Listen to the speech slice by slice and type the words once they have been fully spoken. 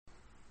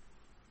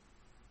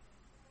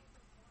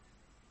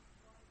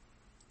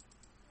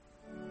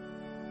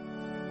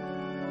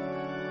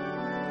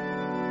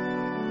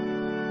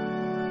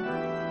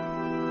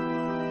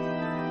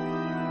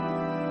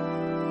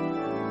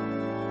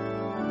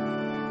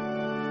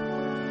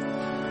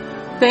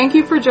Thank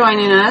you for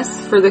joining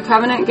us for the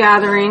Covenant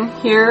Gathering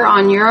here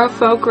on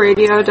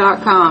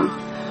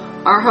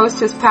EuroFolkRadio.com. Our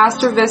host is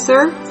Pastor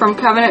Visser from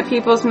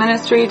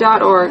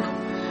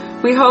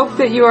CovenantPeoplesMinistry.org. We hope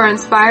that you are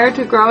inspired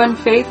to grow in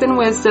faith and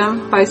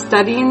wisdom by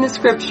studying the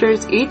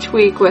Scriptures each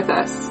week with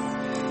us.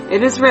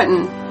 It is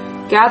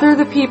written, "Gather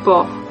the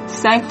people,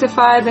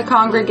 sanctify the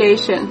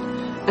congregation,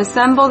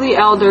 assemble the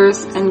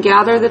elders, and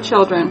gather the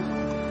children."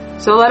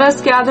 So let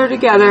us gather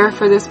together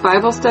for this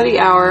Bible study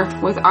hour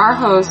with our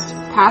host,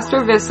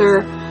 Pastor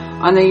Visser,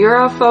 on the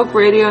Eurofolk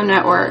Radio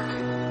Network.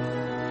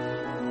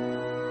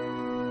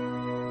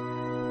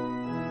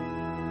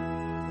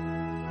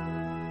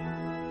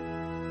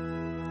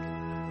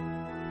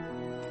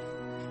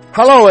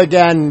 Hello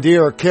again,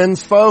 dear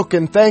kinsfolk,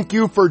 and thank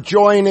you for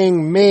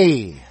joining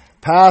me,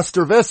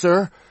 Pastor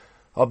Visser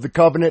of the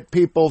Covenant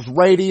Peoples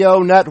Radio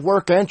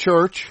Network and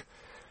Church.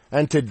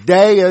 And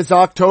today is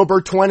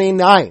October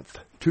 29th,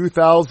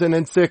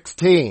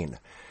 2016.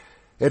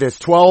 It is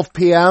 12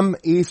 p.m.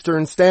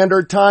 Eastern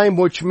Standard Time,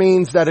 which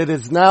means that it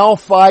is now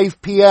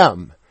 5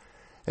 p.m.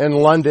 in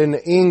London,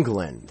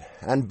 England.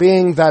 And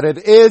being that it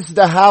is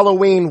the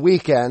Halloween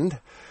weekend,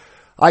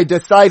 I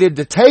decided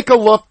to take a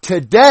look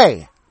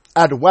today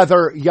at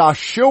whether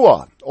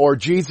Yeshua or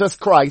Jesus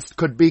Christ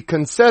could be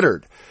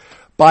considered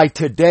by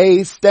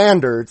today's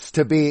standards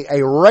to be a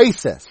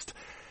racist,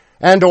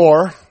 and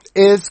or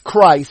is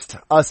Christ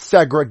a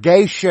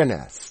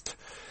segregationist?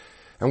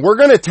 And we're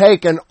going to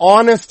take an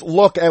honest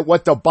look at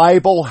what the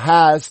Bible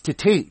has to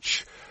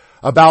teach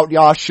about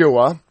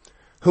Yeshua,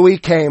 who he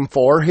came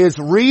for, his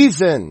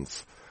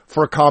reasons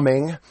for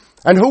coming,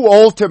 and who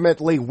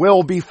ultimately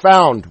will be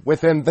found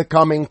within the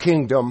coming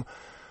kingdom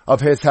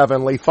of his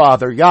heavenly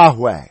Father,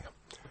 Yahweh.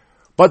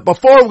 But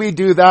before we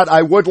do that,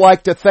 I would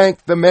like to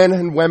thank the men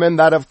and women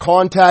that have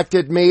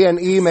contacted me and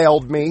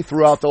emailed me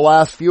throughout the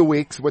last few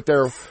weeks with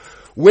their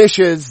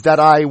wishes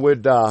that I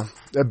would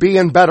be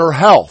in better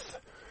health.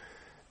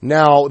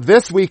 Now,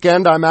 this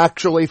weekend I'm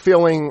actually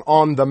feeling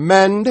on the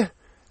mend,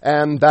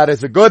 and that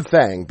is a good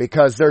thing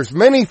because there's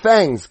many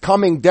things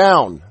coming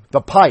down the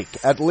pike,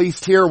 at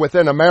least here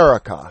within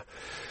America,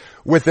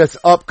 with this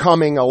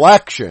upcoming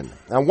election.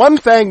 And one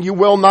thing you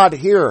will not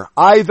hear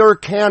either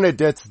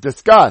candidates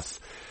discuss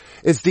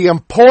is the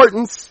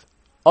importance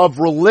of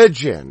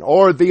religion,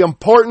 or the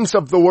importance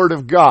of the Word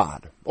of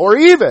God, or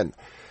even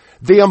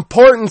the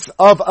importance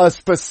of a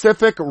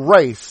specific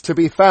race to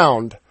be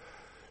found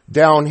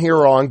down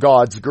here on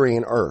God's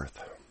green earth.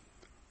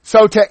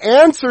 So to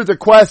answer the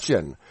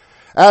question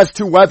as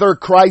to whether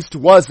Christ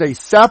was a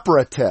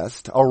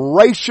separatist, a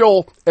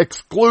racial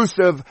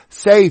exclusive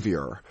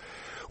savior,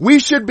 we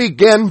should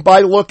begin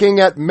by looking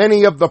at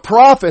many of the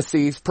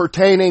prophecies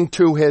pertaining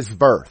to his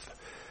birth.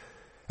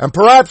 And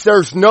perhaps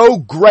there's no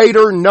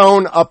greater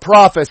known a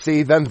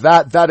prophecy than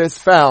that is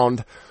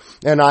found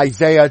in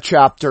Isaiah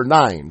chapter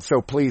 9.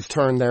 So please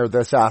turn there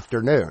this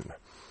afternoon.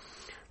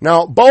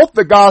 Now, both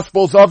the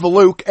Gospels of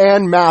Luke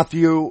and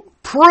Matthew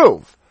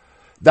prove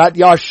that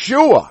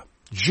Yeshua,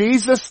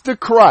 Jesus the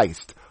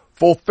Christ,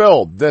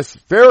 fulfilled this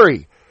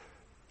very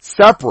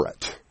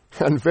separate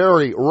and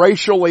very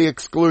racially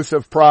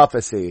exclusive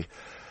prophecy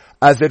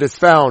as it is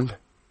found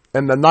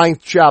in the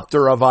 9th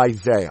chapter of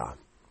Isaiah.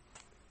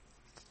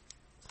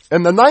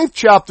 In the 9th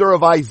chapter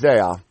of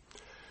Isaiah,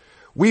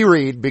 we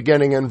read,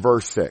 beginning in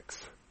verse 6,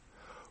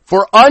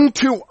 "For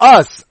unto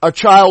us a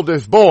child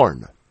is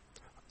born,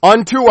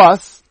 unto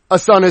us a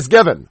son is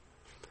given,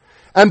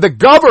 and the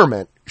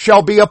government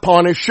shall be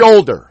upon his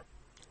shoulder,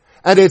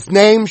 and his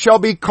name shall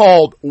be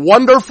called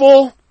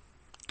Wonderful,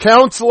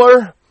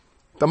 Counselor,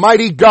 the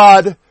Mighty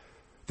God,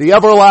 the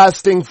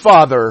Everlasting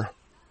Father,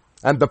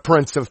 and the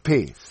Prince of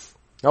Peace."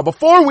 Now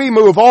before we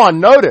move on,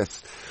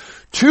 notice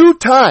 2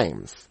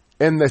 times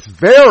in this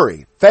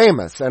very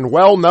famous and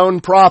well-known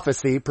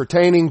prophecy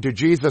pertaining to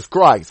Jesus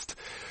Christ,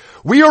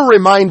 we are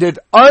reminded,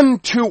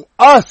 unto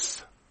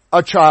us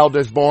a child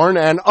is born,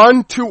 and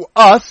unto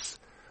us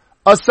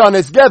a son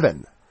is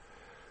given.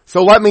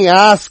 So let me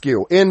ask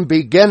you, in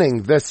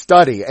beginning this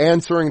study,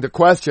 answering the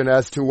question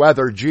as to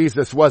whether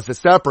Jesus was a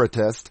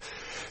separatist,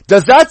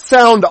 does that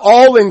sound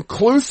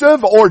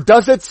all-inclusive, or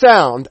does it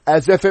sound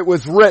as if it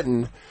was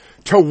written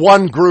to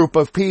one group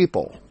of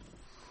people?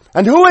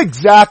 And who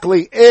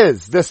exactly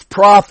is this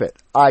prophet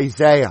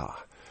Isaiah?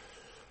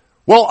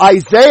 Well,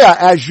 Isaiah,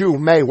 as you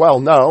may well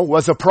know,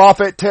 was a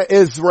prophet to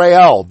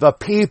Israel, the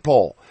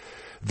people,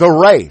 the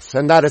race,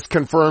 and that is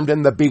confirmed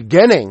in the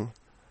beginning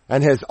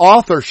and his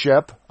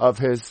authorship of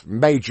his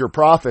major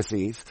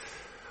prophecies,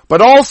 but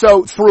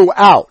also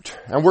throughout.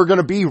 And we're going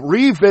to be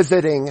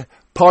revisiting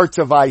parts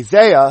of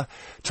Isaiah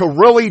to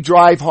really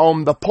drive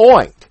home the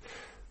point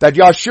that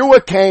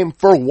Yeshua came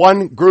for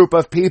one group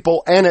of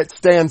people, and it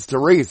stands to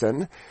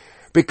reason,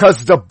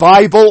 because the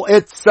Bible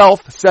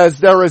itself says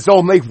there is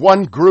only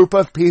one group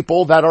of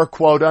people that are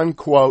quote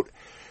unquote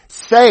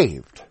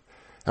saved.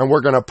 And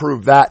we're going to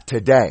prove that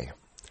today.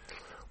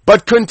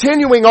 But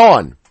continuing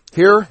on,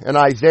 here in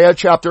Isaiah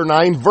chapter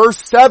 9, verse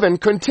 7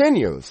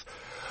 continues,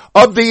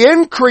 "Of the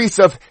increase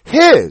of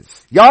his,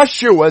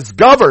 Yeshua's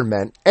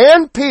government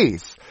and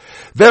peace,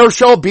 there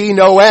shall be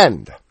no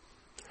end.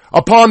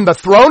 Upon the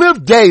throne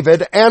of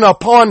David and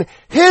upon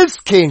his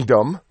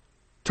kingdom,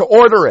 to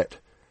order it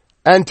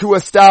and to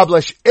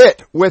establish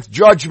it with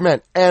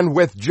judgment and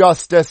with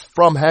justice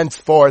from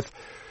henceforth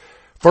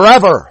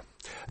forever.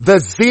 The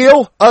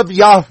zeal of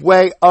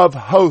Yahweh of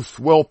hosts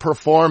will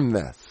perform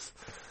this.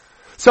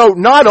 So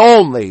not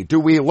only do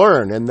we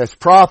learn in this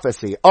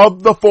prophecy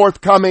of the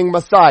forthcoming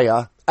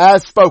Messiah,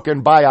 as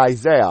spoken by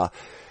Isaiah,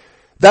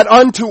 that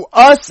unto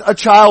us a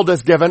child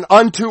is given,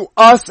 unto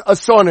us a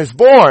son is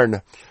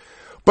born,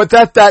 but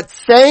that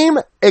same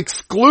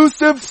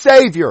exclusive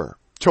Savior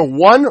to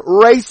one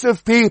race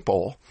of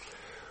people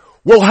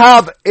will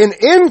have an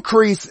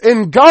increase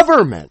in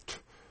government.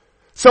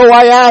 So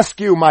I ask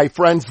you, my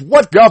friends,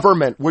 what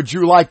government would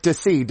you like to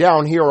see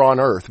down here on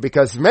earth?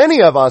 Because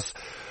many of us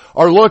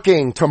are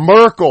looking to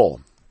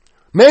Merkel.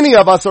 Many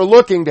of us are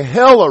looking to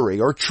Hillary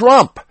or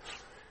Trump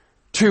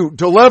to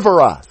deliver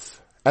us.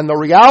 And the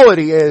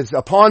reality is,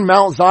 upon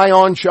Mount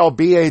Zion shall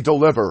be a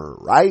deliverer,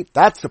 right?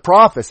 That's the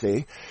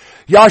prophecy.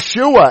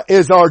 Yeshua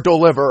is our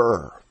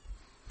deliverer.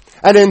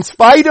 And in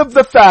spite of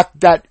the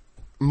fact that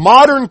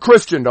modern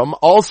Christendom,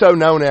 also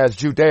known as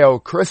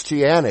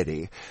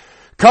Judeo-Christianity,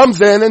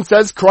 comes in and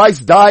says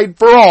Christ died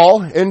for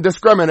all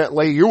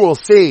indiscriminately, you will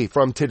see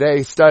from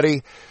today's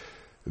study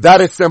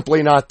that is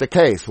simply not the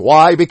case.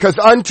 Why? Because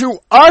unto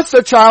us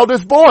a child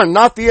is born,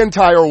 not the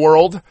entire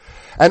world,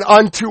 and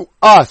unto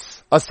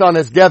us a son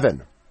is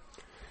given.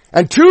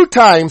 And 2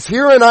 times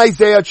here in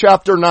Isaiah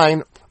chapter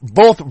 9,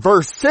 both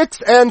verse 6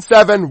 and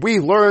 7, we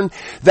learn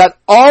that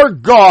our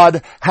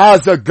God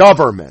has a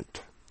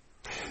government.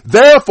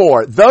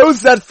 Therefore,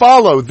 those that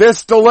follow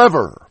this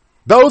deliverer,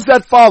 those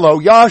that follow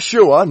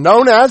Yeshua,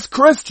 known as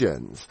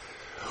Christians,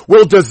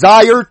 will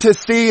desire to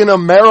see in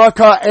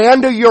America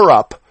and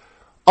Europe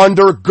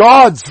under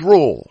God's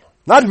rule.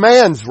 Not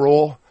man's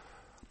rule,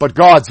 but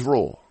God's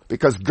rule.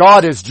 Because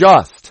God is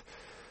just.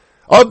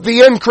 Of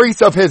the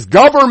increase of his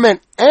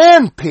government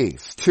and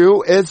peace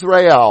to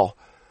Israel,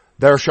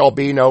 there shall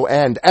be no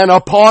end. And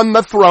upon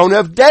the throne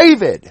of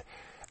David,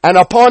 and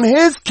upon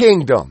his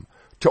kingdom,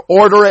 to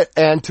order it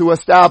and to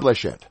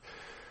establish it.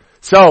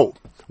 So,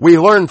 we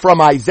learn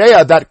from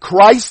Isaiah that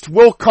Christ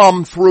will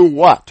come through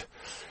what?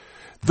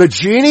 The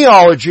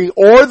genealogy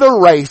or the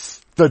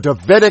race, the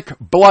Davidic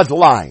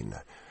bloodline.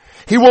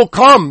 He will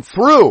come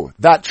through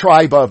that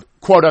tribe of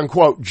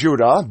quote-unquote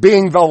Judah,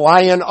 being the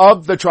Lion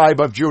of the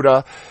tribe of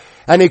Judah,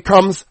 and he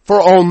comes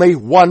for only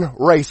one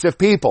race of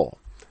people.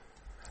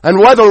 And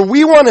whether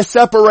we want to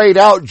separate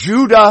out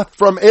Judah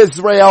from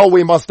Israel,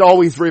 we must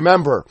always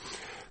remember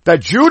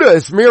that Judah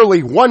is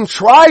merely one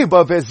tribe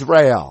of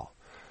Israel.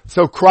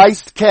 So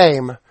Christ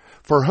came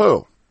for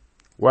who?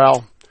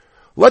 Well,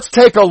 let's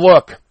take a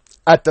look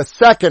at the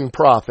second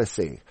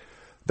prophecy.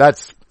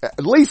 That's,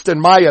 at least in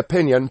my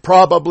opinion,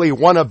 probably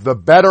one of the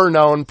better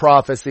known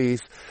prophecies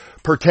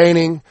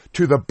pertaining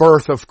to the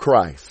birth of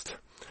Christ.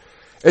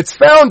 It's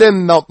found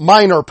in the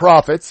Minor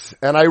Prophets,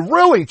 and I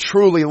really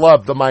truly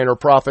love the Minor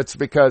Prophets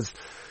because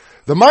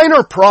the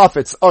Minor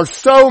Prophets are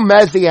so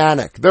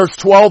messianic. There's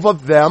 12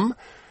 of them,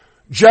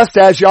 just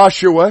as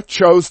Yeshua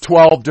chose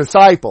 12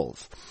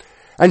 disciples.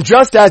 And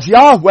just as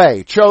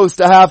Yahweh chose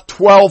to have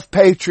 12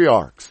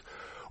 patriarchs,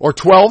 or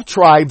 12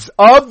 tribes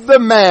of the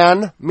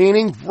man,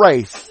 meaning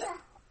race,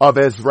 of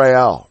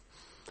Israel.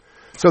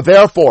 So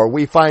therefore,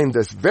 we find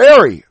this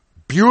very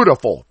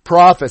beautiful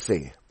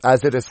prophecy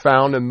as it is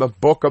found in the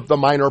book of the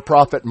minor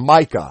prophet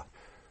Micah.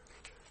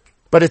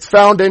 But it's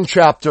found in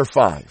chapter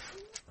 5.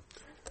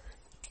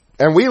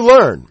 And we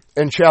learn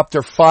in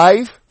chapter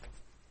 5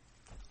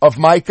 of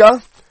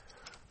Micah,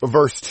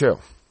 verse 2.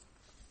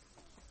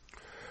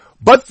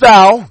 But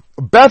thou,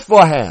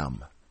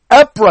 Bethlehem,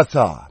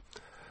 Ephrathah,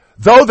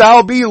 though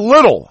thou be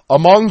little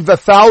among the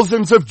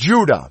thousands of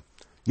Judah,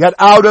 yet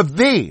out of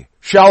thee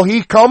shall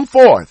he come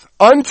forth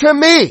unto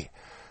me,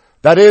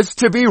 that is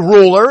to be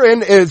ruler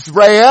in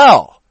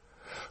Israel,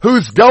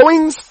 whose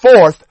goings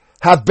forth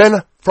have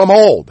been from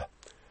old,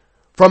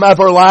 from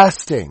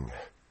everlasting.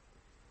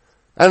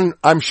 And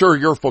I'm sure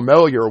you're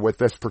familiar with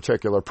this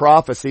particular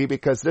prophecy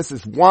because this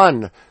is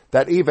one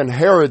that even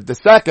Herod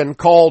II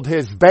called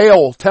his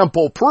Baal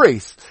temple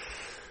priest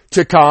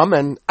to come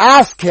and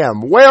ask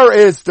him, where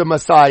is the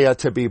Messiah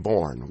to be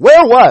born?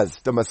 Where was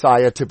the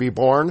Messiah to be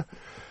born?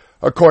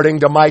 According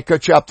to Micah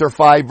chapter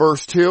 5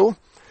 verse 2.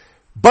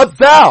 But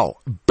thou,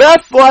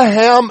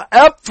 Bethlehem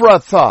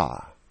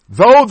Ephrathah,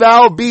 though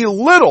thou be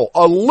little,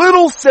 a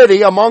little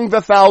city among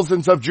the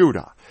thousands of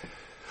Judah,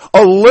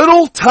 a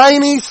little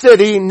tiny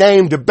city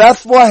named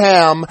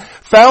Bethlehem,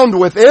 found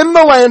within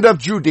the land of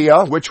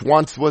Judea, which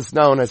once was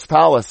known as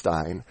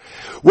Palestine,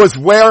 was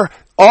where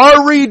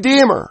our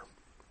Redeemer,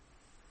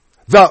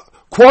 the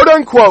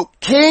quote-unquote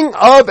King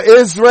of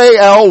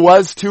Israel,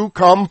 was to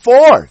come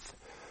forth.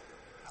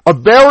 A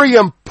very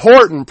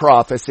important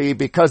prophecy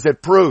because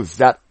it proves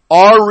that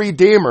our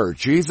Redeemer,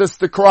 Jesus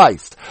the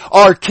Christ,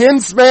 our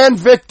kinsman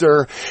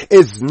victor,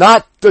 is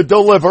not the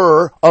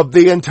deliverer of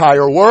the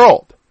entire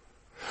world.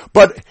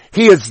 But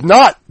he is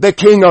not the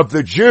King of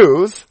the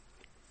Jews,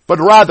 but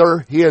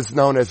rather he is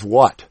known as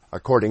what?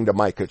 according to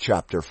Micah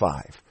chapter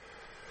 5.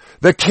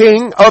 The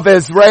King of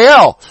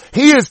Israel.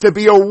 He is to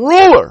be a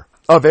ruler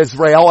of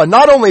Israel, and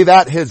not only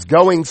that, his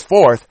goings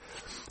forth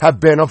have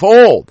been of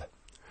old,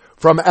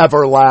 from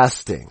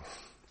everlasting.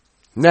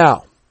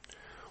 Now,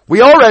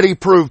 we already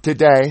proved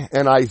today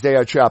in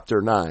Isaiah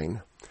chapter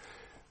 9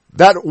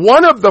 that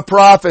one of the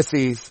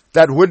prophecies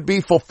that would be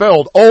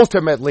fulfilled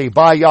ultimately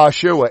by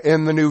Yahshua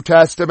in the New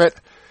Testament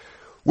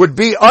would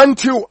be,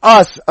 unto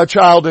us a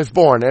child is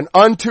born, and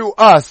unto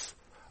us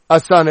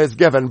a son is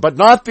given, but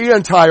not the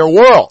entire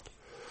world.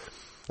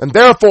 And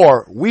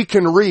therefore, we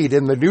can read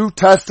in the New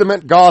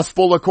Testament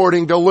Gospel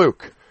according to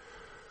Luke,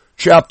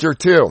 chapter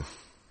 2,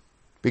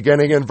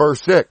 beginning in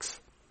verse 6.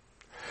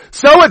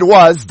 So it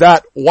was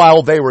that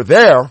while they were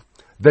there,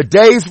 the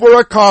days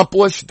were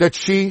accomplished that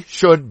she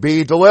should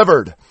be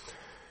delivered.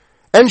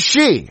 And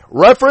she,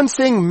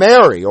 referencing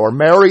Mary or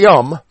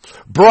Miriam,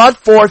 brought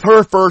forth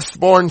her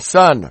firstborn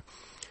son,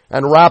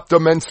 and wrapped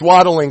him in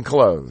swaddling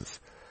clothes,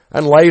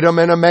 and laid him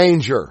in a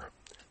manger,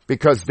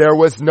 because there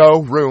was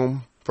no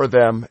room for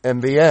them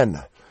in the inn.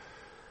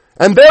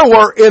 And there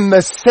were in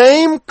the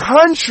same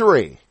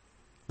country,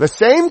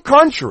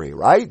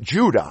 right?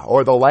 Judah,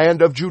 or the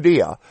land of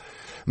Judea,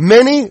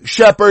 many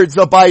shepherds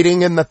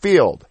abiding in the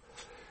field,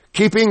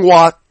 keeping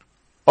watch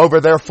over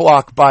their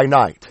flock by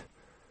night.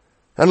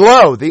 And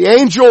lo, the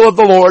angel of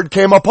the Lord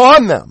came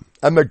upon them,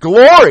 and the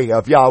glory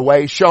of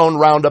Yahweh shone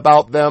round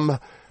about them,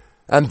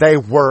 and they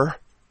were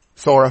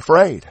sore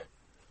afraid.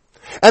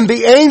 And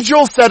the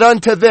angel said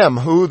unto them,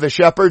 who the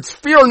shepherds,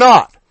 fear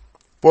not,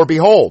 for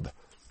behold,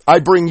 I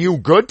bring you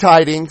good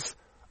tidings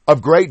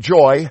of great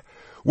joy,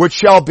 which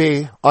shall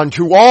be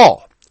unto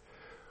all.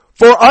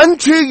 For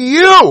unto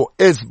you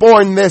is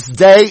born this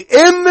day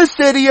in the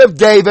city of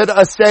David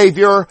a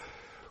Savior,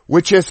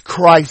 which is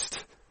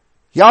Christ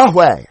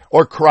Yahweh,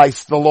 or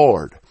Christ the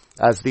Lord,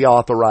 as the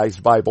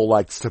Authorized Bible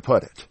likes to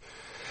put it.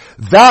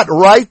 That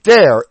right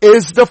there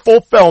is the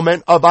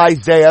fulfillment of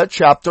Isaiah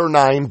chapter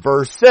 9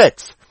 verse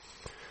 6.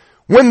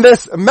 When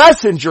this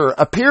messenger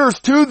appears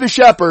to the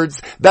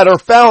shepherds that are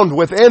found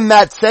within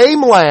that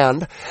same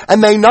land,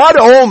 and they not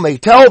only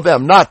tell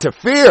them not to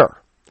fear,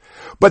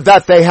 but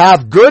that they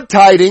have good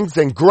tidings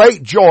and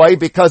great joy,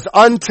 because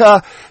unto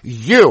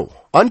you,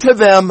 unto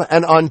them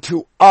and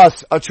unto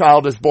us a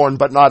child is born,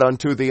 but not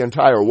unto the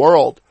entire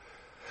world.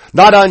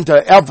 Not unto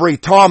every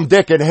Tom,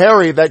 Dick, and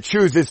Harry that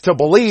chooses to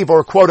believe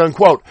or quote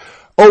unquote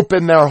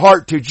open their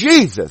heart to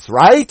Jesus,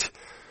 right?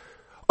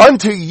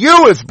 Unto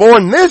you is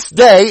born this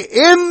day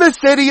in the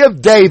city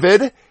of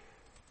David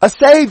a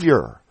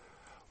Savior.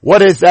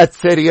 What is that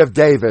city of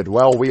David?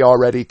 Well, we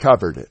already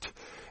covered it.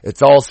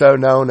 It's also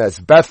known as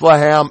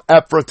Bethlehem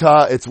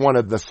Ephratah. It's one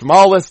of the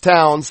smallest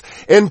towns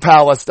in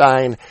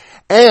Palestine,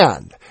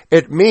 and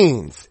it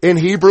means in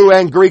Hebrew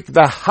and Greek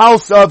the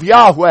house of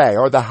Yahweh,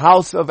 or the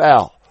house of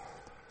El.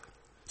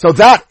 So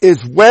that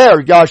is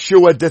where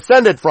Yahshua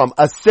descended from,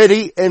 a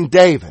city in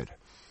David.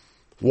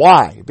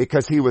 Why?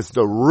 Because he was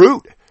the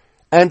root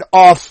and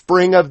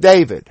offspring of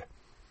David.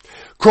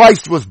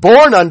 Christ was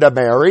born unto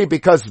Mary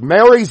because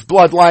Mary's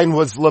bloodline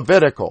was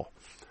Levitical,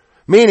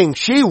 meaning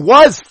she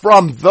was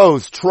from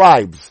those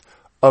tribes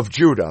of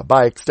Judah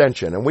by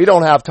extension. And we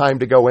don't have time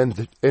to go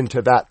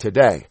into that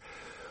today.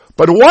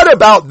 But what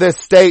about this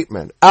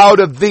statement? Out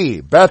of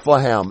thee,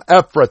 Bethlehem,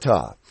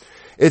 Ephratah,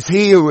 is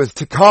he who is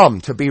to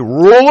come to be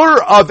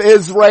ruler of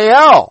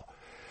Israel,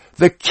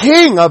 the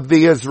king of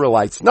the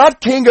Israelites,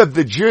 not king of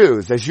the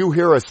Jews, as you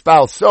hear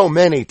espoused so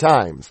many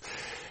times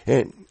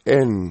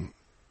in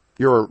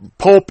your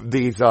pulp,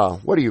 these,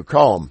 what do you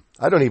call them?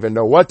 I don't even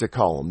know what to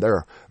call them.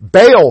 They're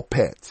Baal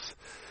pits,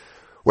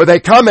 where they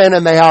come in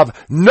and they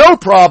have no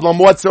problem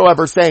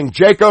whatsoever saying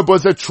Jacob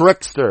was a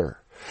trickster.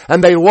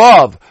 And they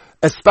love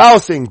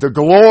espousing the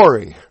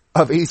glory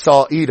of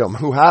Esau Edom,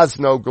 who has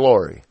no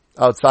glory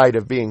outside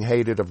of being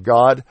hated of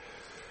God.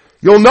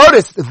 You'll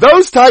notice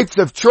those types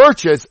of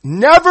churches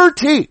never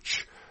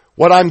teach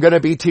what I'm going to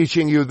be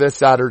teaching you this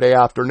Saturday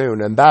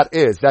afternoon, and that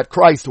is that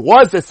Christ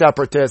was a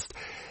separatist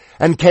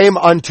and came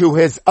unto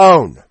his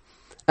own,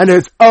 and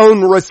his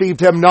own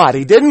received him not.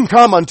 He didn't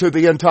come unto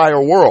the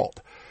entire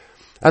world.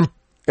 And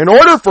in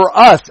order for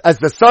us as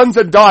the sons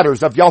and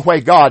daughters of Yahweh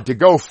God to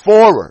go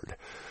forward,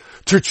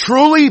 to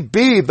truly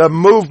be the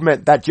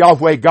movement that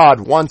Yahweh God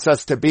wants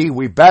us to be,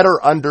 we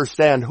better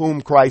understand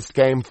whom Christ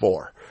came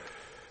for,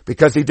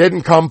 because he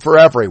didn't come for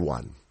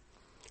everyone.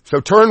 So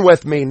turn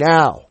with me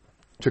now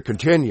to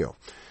continue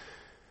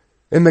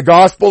in the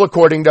Gospel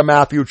according to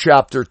Matthew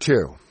chapter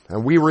 2.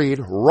 And we read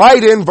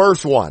right in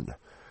verse 1.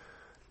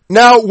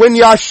 Now when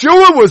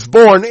Yahshua was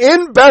born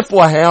in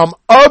Bethlehem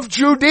of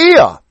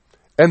Judea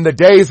in the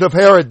days of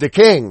Herod the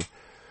king,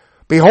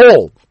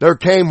 behold, there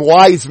came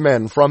wise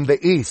men from the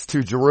east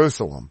to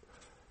Jerusalem,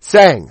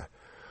 saying,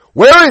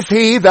 where is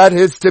he that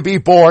is to be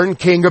born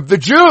King of the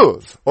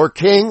Jews, or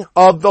King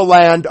of the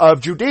land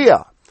of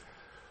Judea?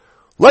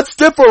 Let's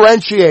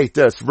differentiate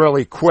this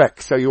really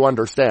quick so you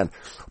understand.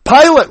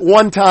 Pilate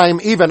one time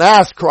even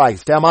asked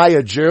Christ, am I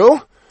a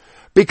Jew?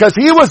 Because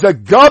he was a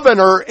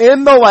governor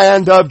in the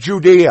land of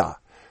Judea.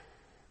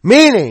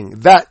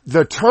 meaning that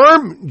the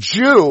term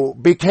Jew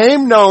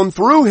became known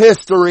through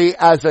history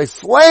as a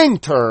slang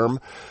term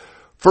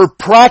for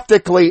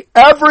practically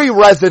every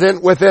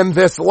resident within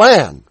this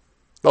land,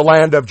 the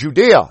land of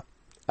Judea.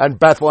 And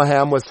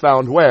Bethlehem was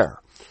found where?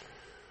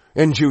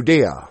 In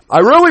Judea. I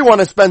really want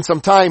to spend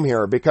some time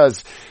here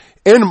because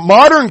in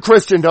modern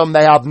Christendom,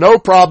 they have no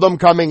problem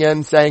coming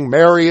in saying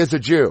Mary is a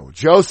Jew,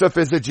 Joseph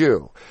is a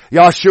Jew,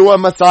 Yeshua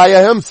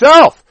Messiah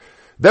himself.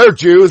 They're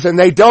Jews and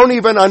they don't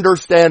even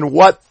understand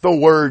what the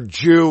word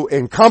Jew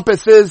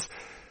encompasses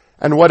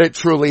and what it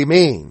truly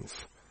means.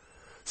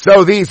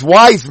 So these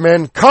wise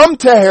men come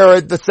to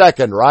Herod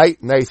II, right?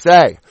 And they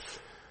say,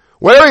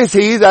 where is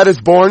he that is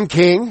born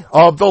king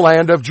of the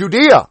land of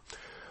Judea?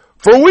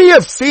 For we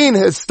have seen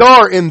his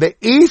star in the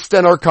east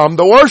and are come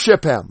to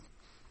worship him.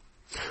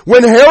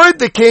 When Herod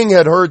the king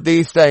had heard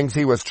these things,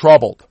 he was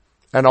troubled,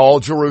 and all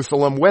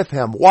Jerusalem with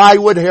him. Why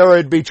would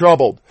Herod be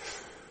troubled?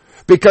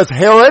 Because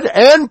Herod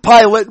and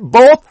Pilate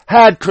both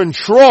had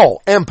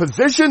control and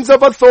positions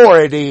of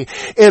authority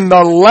in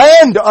the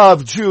land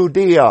of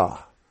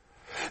Judea.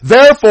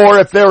 Therefore,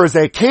 if there is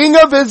a king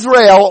of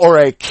Israel or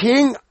a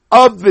king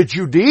of the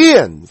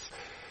Judeans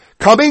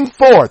coming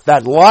forth,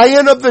 that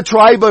Lion of the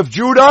tribe of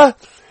Judah,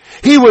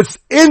 he was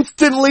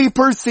instantly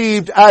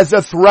perceived as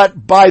a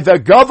threat by the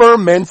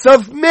governments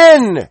of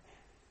men.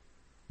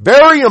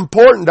 Very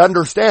important to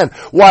understand.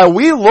 While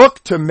we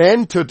look to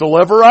men to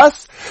deliver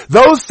us,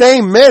 those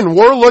same men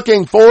we're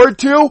looking forward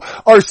to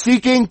are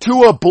seeking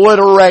to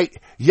obliterate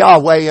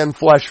Yahweh in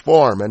flesh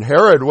form. And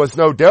Herod was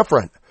no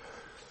different.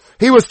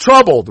 He was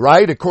troubled,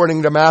 right?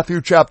 According to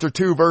Matthew chapter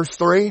 2 verse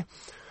 3.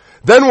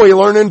 Then we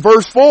learn in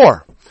verse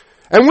 4.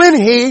 And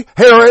when he,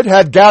 Herod,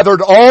 had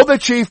gathered all the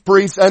chief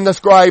priests and the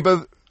scribe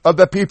of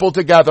the people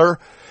together,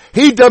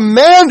 he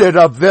demanded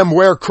of them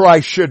where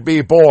Christ should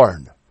be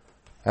born.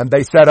 And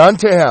they said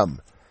unto him,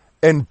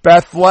 in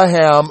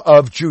Bethlehem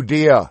of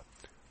Judea,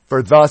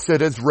 for thus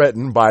it is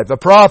written by the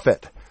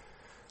prophet.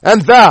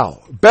 And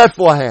thou,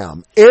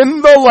 Bethlehem,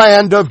 in the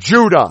land of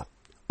Judah,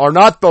 are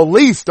not the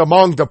least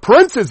among the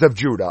princes of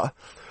Judah,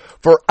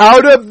 for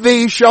out of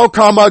thee shall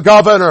come a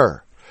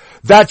governor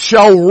that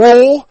shall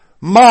rule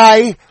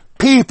my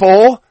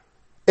people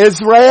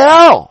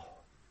Israel.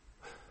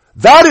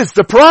 That is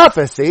the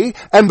prophecy,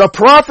 and the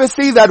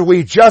prophecy that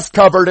we just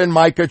covered in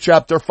Micah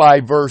chapter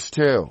 5 verse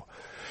 2.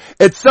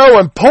 It's so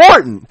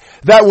important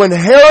that when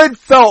Herod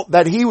felt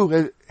that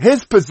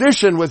his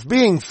position was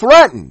being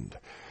threatened,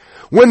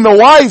 when the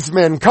wise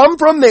men come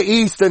from the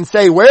east and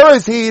say, where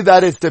is he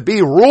that is to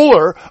be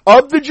ruler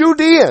of the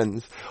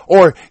Judeans,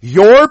 or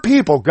your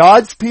people,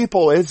 God's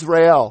people,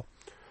 Israel,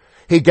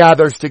 he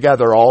gathers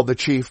together all the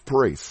chief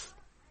priests,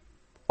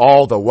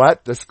 all the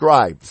what? The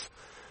scribes.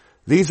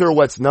 These are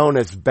what's known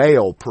as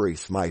Baal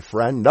priests, my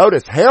friend.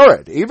 Notice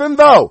Herod, even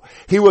though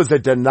he was a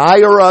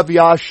denier of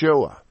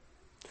Yeshua,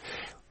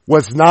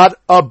 was not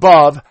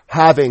above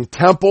having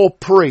temple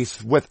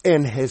priests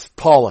within his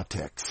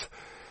politics.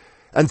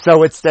 And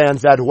so it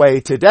stands that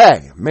way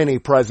today. Many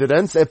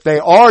presidents, if they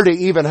are to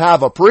even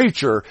have a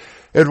preacher,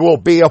 it will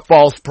be a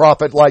false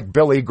prophet like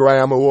Billy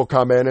Graham who will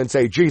come in and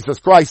say, Jesus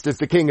Christ is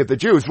the King of the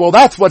Jews. Well,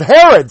 that's what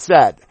Herod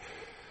said.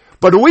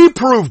 But we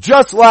proved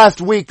just last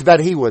week that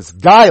he was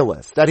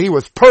guileless, that he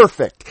was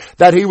perfect,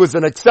 that he was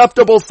an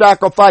acceptable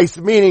sacrifice,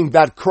 meaning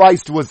that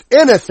Christ was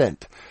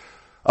innocent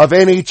of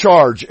any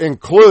charge,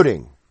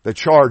 including the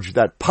charge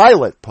that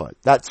Pilate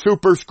put, that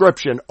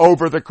superscription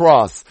over the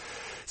cross,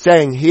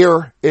 saying,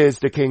 here is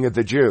the King of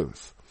the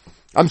Jews.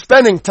 I'm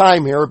spending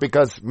time here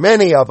because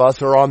many of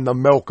us are on the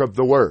milk of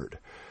the word.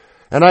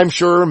 And I'm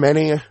sure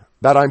many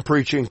that I'm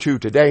preaching to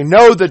today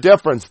know the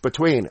difference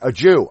between a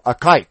Jew, a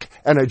kike,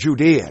 and a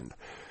Judean.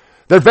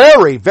 They're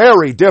very,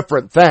 very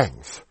different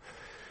things.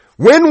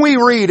 When we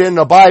read in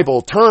the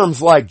Bible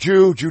terms like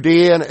Jew,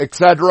 Judean,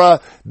 etc.,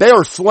 they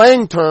are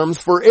slang terms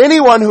for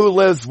anyone who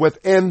lives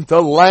within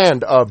the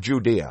land of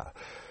Judea.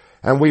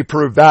 And we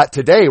prove that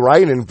today,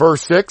 right? In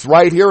verse 6,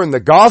 right here in the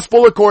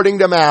Gospel according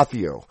to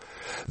Matthew,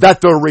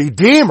 that the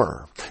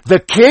Redeemer, the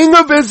King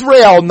of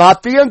Israel,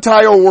 not the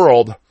entire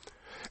world,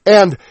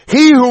 and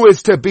he who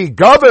is to be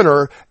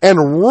governor and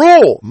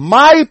rule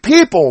my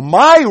people,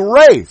 my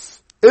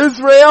race,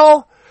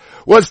 Israel,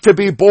 was to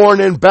be born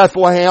in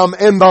Bethlehem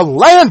in the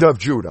land of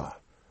Judah.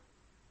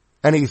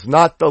 And he's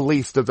not the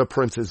least of the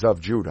princes of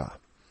Judah.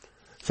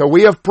 So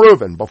we have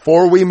proven,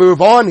 before we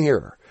move on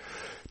here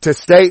to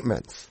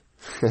statements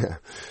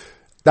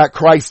that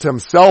Christ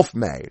himself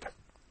made.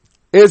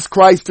 Is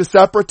Christ a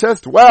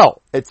separatist?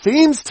 Well, it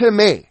seems to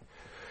me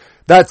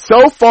that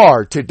so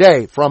far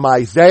today from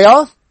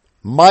Isaiah,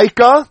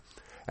 Micah,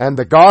 and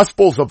the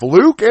Gospels of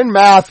Luke and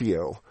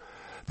Matthew,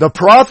 the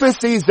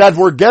prophecies that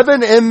were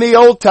given in the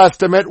Old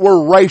Testament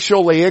were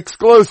racially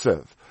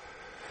exclusive.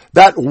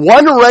 That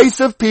one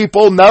race of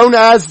people known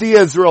as the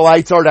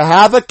Israelites are to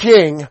have a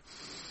king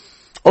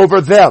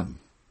over them.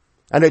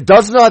 And it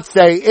does not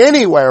say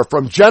anywhere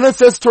from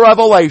Genesis to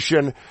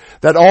Revelation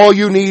that all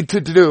you need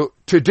to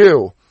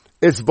do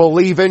is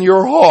believe in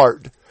your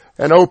heart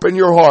and open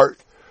your heart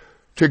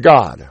to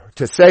God,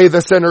 to say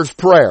the sinner's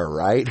prayer,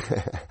 right?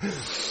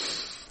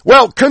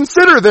 Well,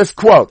 consider this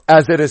quote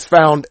as it is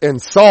found in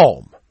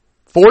Psalm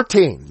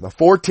 14, the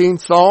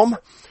 14th Psalm,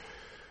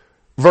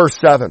 verse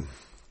 7.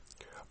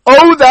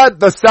 Oh, that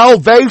the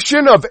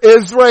salvation of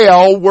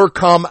Israel were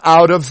come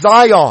out of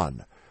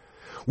Zion.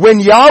 When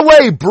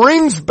Yahweh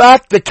brings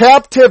back the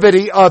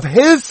captivity of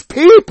his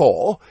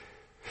people,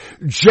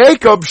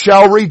 Jacob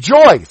shall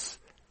rejoice,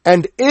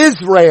 and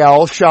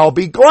Israel shall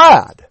be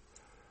glad.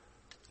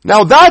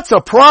 Now that's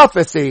a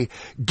prophecy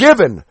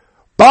given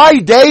by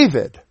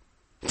David,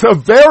 the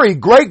very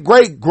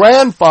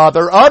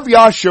great-great-grandfather of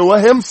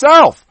Yeshua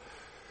himself.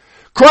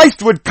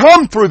 Christ would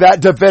come through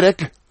that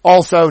Davidic,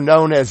 also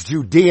known as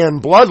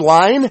Judean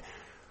bloodline,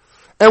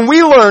 and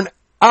we learn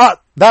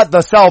that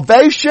the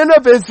salvation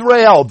of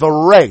Israel, the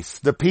race,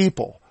 the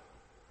people,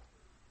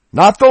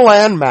 not the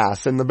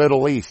landmass in the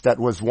Middle East that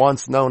was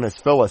once known as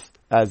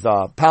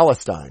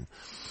Palestine,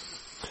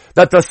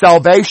 that the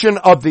salvation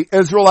of the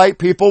Israelite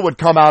people would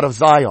come out of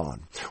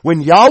Zion. When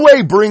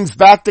Yahweh brings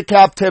back the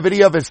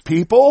captivity of his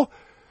people,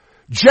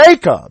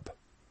 Jacob,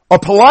 a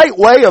polite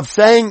way of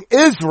saying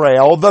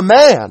Israel, the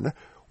man,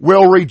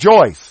 will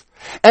rejoice.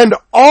 And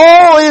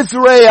all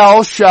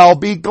Israel shall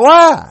be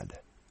glad.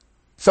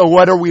 So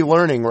what are we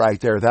learning right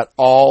there? That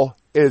all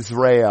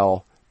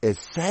Israel is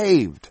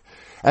saved.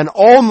 And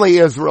only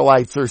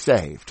Israelites are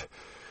saved.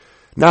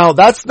 Now,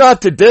 that's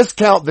not to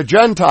discount the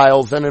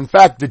Gentiles, and in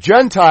fact, the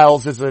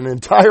Gentiles is an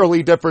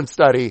entirely different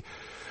study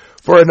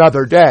for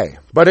another day.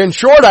 But in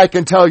short, I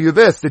can tell you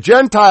this, the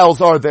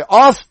Gentiles are the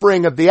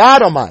offspring of the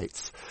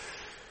Adamites,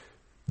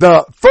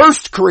 the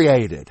first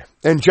created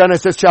in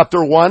Genesis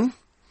chapter 1,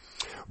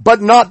 but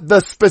not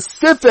the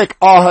specific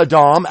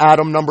Ahadam,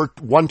 Adam number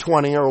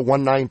 120 or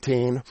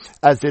 119,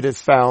 as it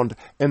is found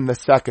in the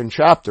second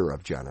chapter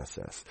of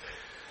Genesis.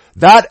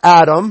 That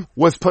Adam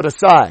was put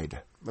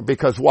aside.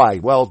 Because why?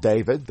 Well,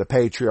 David, the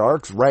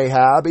patriarchs,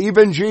 Rahab,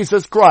 even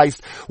Jesus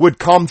Christ would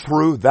come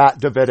through that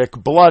Davidic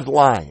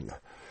bloodline.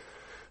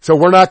 So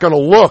we're not going to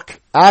look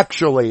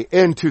actually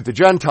into the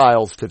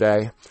Gentiles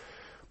today,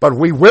 but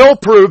we will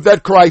prove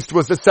that Christ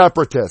was a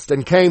separatist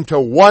and came to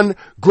one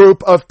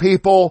group of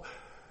people,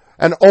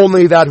 and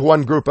only that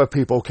one group of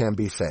people can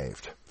be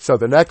saved. So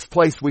the next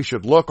place we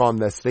should look on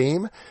this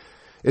theme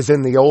is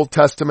in the Old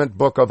Testament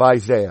book of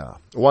Isaiah,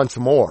 once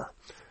more.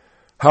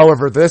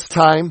 However, this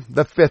time,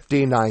 the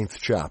 59th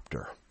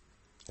chapter.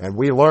 And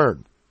we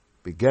learn,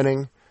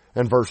 beginning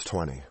in verse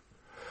 20.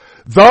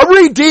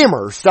 The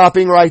Redeemer,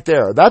 stopping right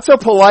there. That's a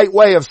polite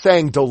way of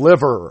saying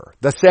deliverer.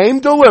 The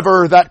same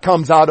deliverer that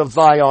comes out of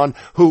Zion,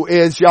 who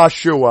is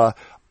Yeshua,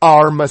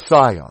 our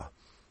Messiah.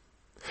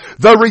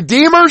 The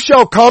Redeemer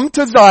shall come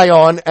to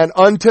Zion, and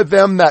unto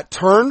them that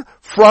turn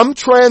from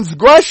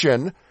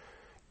transgression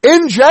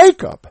in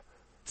Jacob,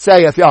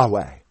 saith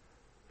Yahweh.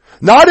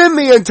 Not in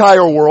the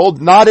entire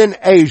world, not in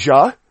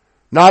Asia,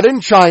 not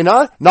in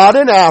China, not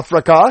in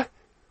Africa,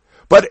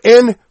 but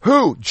in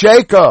who?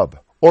 Jacob,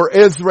 or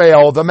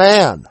Israel the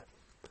man.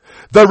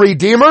 The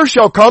Redeemer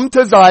shall come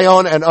to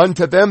Zion, and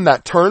unto them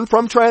that turn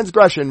from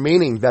transgression,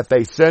 meaning that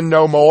they sin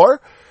no more,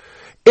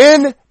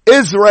 in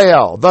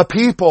Israel, the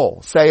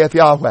people, saith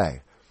Yahweh.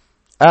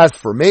 As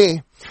for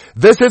me,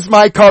 this is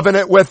my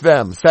covenant with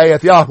them,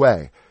 saith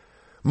Yahweh.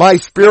 My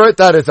spirit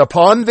that is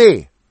upon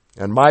thee,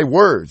 and my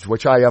words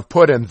which I have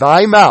put in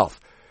thy mouth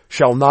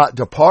shall not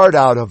depart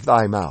out of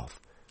thy mouth,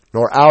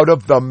 nor out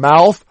of the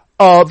mouth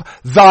of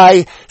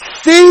thy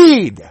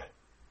seed.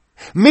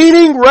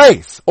 Meaning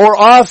race or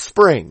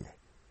offspring.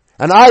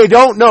 And I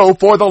don't know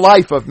for the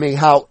life of me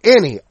how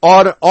any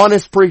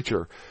honest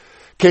preacher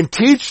can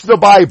teach the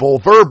Bible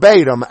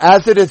verbatim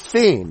as it is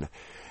seen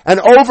and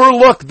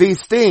overlook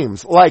these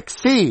themes like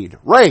seed,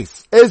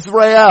 race,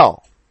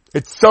 Israel.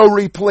 It's so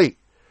replete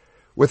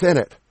within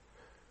it.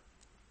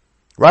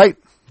 Right?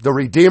 The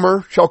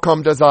Redeemer shall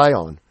come to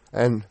Zion.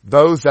 And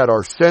those that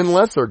are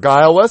sinless or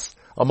guileless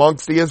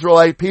amongst the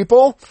Israelite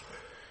people,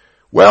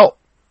 well,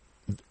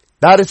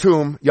 that is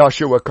whom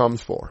Yeshua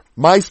comes for.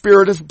 My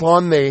spirit is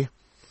upon thee,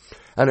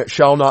 and it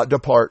shall not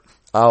depart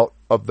out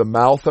of the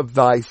mouth of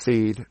thy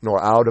seed,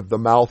 nor out of the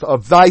mouth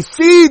of thy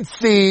seed,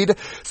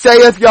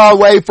 saith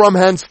Yahweh, from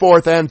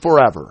henceforth and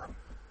forever.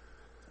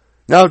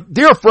 Now,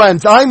 dear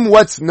friends, I'm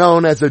what's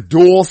known as a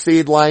dual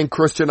seed line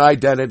Christian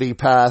identity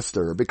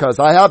pastor because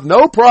I have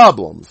no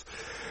problems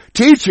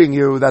teaching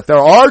you that there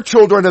are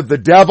children of the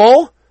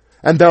devil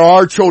and there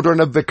are children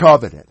of the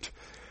covenant.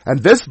 And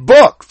this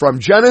book from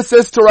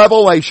Genesis to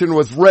Revelation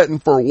was written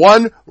for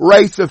one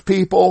race of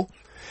people,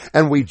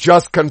 and we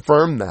just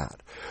confirmed that.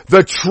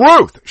 The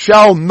truth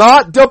shall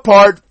not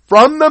depart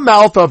from the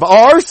mouth of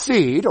our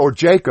seed, or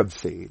Jacob's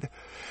seed,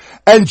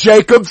 and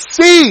Jacob's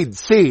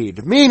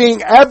seed,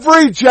 meaning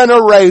every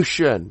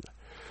generation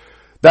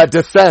that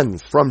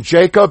descends from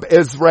Jacob,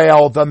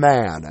 Israel, the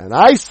man. And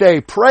I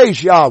say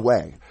praise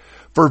Yahweh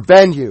for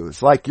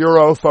venues like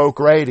Eurofolk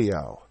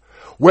Radio,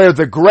 where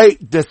the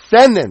great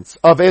descendants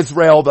of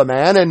Israel, the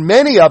man, and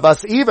many of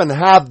us even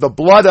have the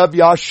blood of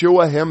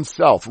Yeshua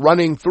himself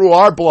running through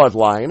our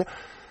bloodline,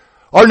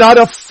 are not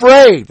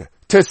afraid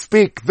to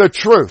speak the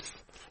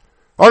truth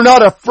are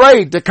not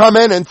afraid to come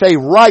in and say,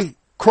 right,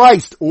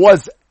 Christ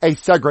was a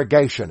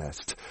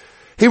segregationist.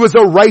 He was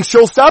a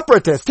racial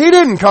separatist. He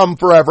didn't come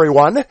for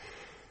everyone.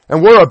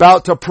 And we're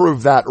about to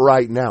prove that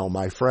right now,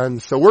 my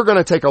friends. So we're going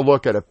to take a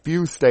look at a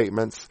few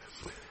statements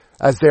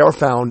as they are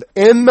found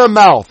in the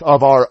mouth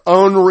of our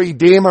own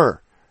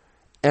Redeemer,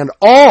 and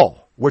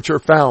all which are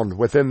found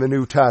within the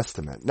New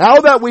Testament.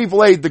 Now that we've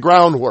laid the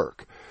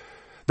groundwork,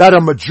 that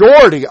a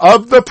majority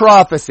of the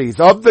prophecies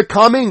of the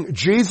coming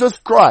Jesus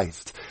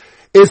Christ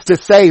is to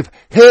save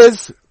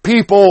His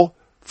people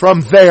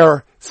from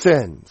their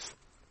sins.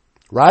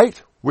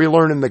 Right? We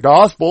learn in the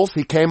Gospels,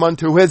 He came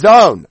unto His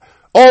own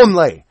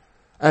only,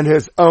 and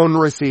His own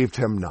received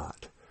Him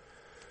not.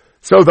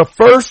 So the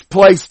first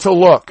place to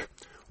look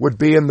would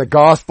be in the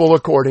Gospel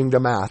according to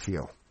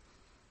Matthew.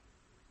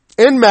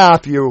 In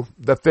Matthew,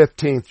 the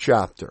 15th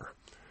chapter.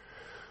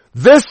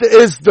 This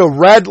is the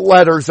red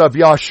letters of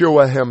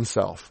Yeshua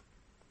Himself.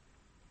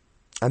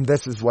 And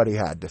this is what He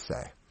had to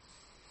say.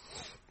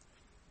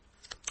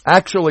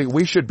 Actually,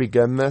 we should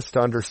begin this to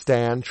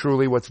understand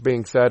truly what's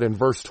being said in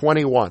verse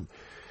 21.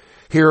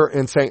 Here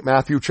in St.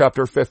 Matthew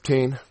chapter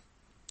 15,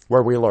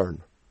 where we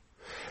learn.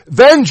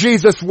 Then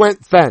Jesus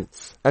went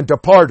thence and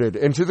departed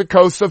into the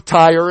coasts of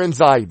Tyre and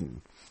Zidon.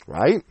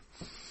 Right?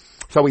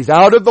 So He's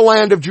out of the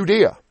land of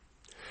Judea.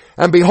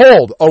 And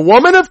behold, a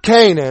woman of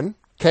Canaan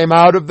came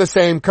out of the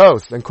same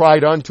coast and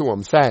cried unto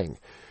Him, saying,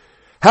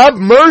 Have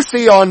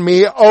mercy on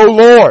me, O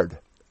Lord,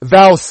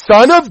 thou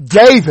son of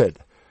David.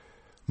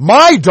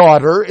 My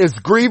daughter is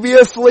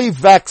grievously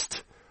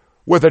vexed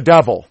with a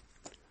devil.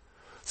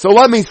 So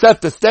let me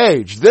set the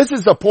stage. This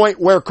is a point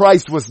where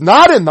Christ was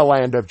not in the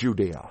land of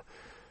Judea.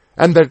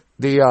 And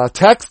the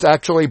text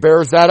actually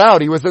bears that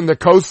out. He was in the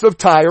coasts of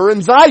Tyre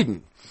and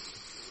Zidon.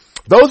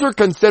 Those are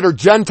considered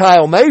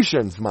Gentile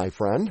nations, my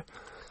friend.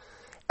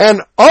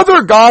 And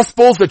other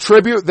Gospels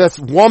attribute this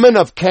woman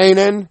of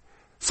Canaan.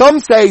 Some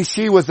say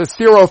she was a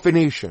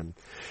Syrophoenician.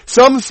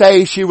 Some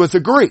say she was a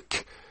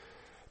Greek.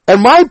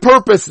 And my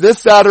purpose this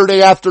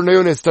Saturday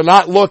afternoon is to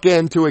not look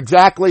into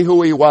exactly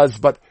who he was,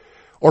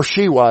 or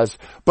she was,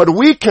 but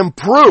we can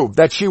prove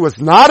that she was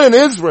not an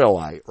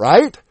Israelite,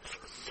 right?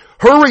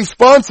 Her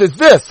response is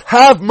this,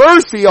 Have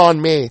mercy on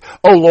me,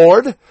 O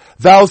Lord,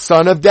 thou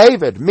son of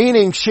David,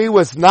 meaning she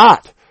was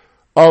not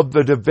of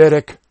the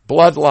Davidic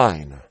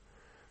bloodline.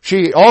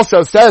 She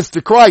also says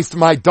to Christ,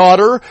 My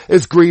daughter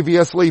is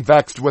grievously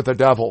vexed with a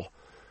devil.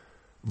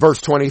 Verse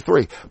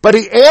 23. But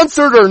He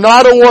answered her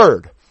not a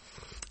word.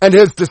 And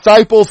His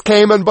disciples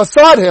came and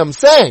besought Him,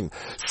 saying,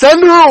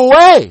 Send her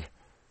away,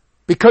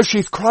 because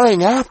she's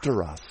crying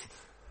after us.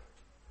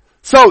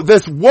 So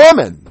this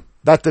woman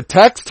that the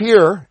text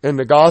here in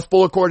the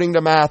Gospel according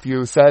to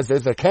Matthew says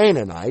is a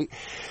Canaanite,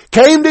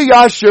 came to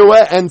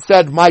Yeshua and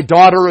said, My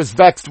daughter is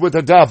vexed with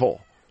a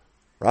devil.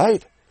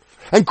 Right?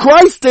 And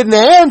Christ didn't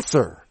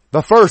answer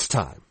the first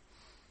time.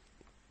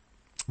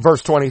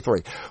 Verse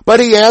 23.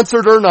 But He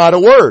answered her not a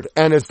word,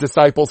 and His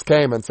disciples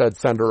came and said,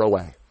 Send her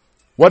away.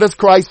 What does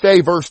Christ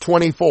say? Verse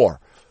 24.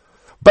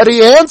 But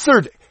He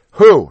answered,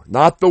 who?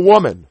 Not the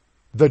woman.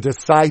 The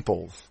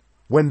disciples.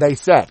 When they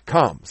said,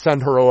 Come,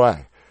 send her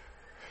away.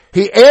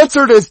 He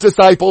answered His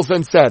disciples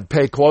and said,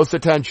 pay close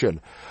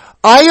attention.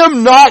 I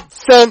am not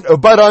sent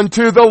but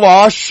unto the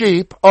lost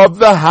sheep of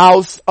the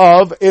house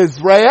of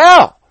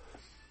Israel.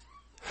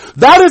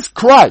 That is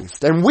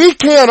Christ, and we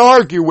can't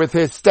argue with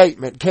His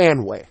statement,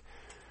 can we?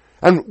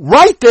 And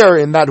right there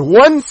in that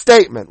one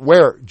statement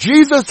where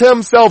Jesus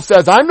Himself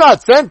says, I'm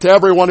not sent to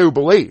everyone who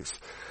believes,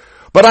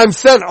 but I'm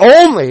sent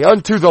only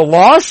unto the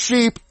lost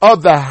sheep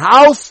of the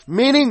house,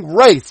 meaning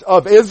race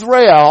of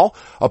Israel,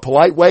 a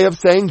polite way of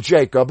saying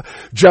Jacob,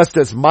 just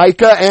as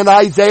Micah and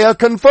Isaiah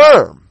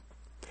confirm.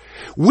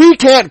 We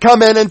can't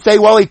come in and say,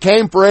 well, He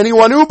came for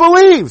anyone who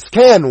believes,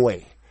 can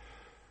we?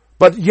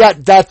 But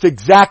yet that's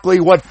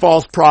exactly what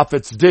false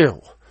prophets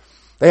do.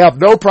 They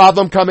have no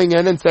problem coming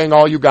in and saying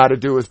all you got to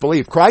do is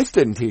believe. Christ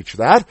didn't teach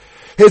that.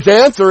 His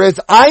answer is,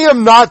 I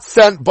am not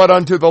sent but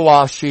unto the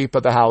lost sheep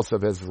of the house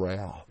of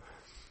Israel.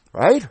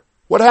 Right?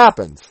 What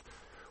happens?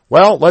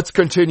 Well, let's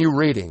continue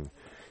reading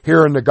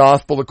here in the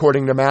Gospel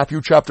according to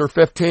Matthew chapter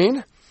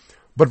 15,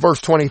 but verse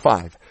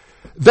 25.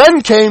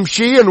 Then came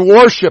she and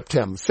worshipped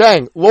Him,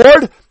 saying,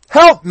 Lord,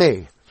 help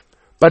me.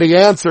 But He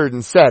answered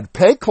and said,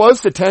 pay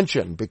close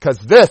attention, because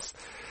this,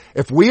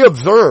 if we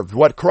observed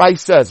what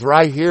Christ says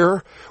right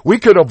here, we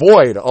could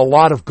avoid a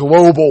lot of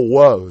global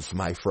woes,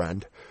 my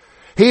friend.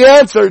 He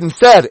answered and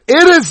said,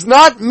 it is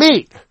not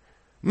meet,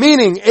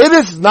 meaning it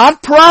is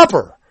not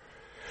proper,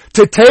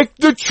 to take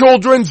the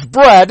children's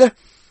bread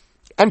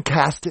and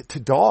cast it to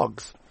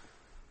dogs.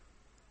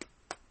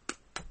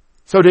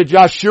 So did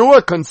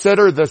Yeshua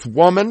consider this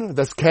woman,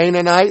 this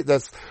Canaanite,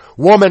 this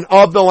woman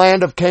of the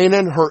land of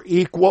Canaan,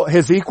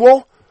 his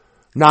equal?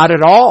 Not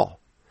at all.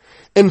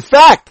 In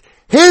fact,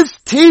 His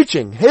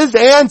teaching, His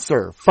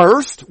answer,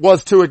 first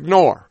was to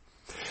ignore.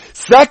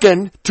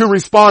 Second, to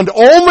respond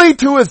only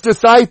to His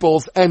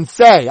disciples and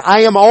say,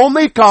 I am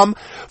only come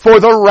for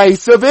the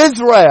race of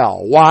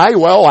Israel. Why?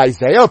 Well,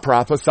 Isaiah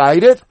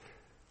prophesied it.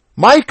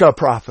 Micah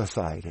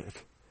prophesied it.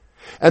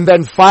 And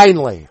then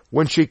finally,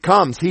 when she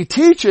comes, he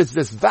teaches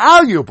this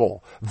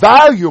valuable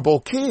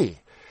key.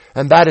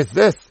 And that is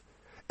this.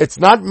 It's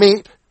not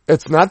meet,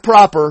 it's not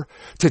proper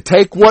to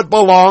take what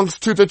belongs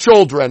to the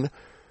children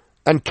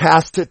and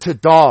cast it to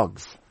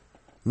dogs,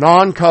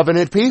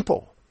 non-covenant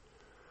people.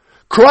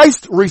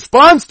 Christ's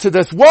response to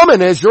this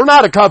woman is, you're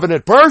not a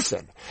covenant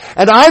person.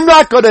 And I'm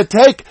not going to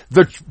take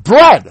the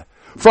bread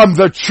from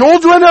the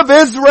children of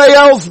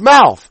Israel's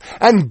mouth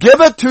and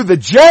give it to the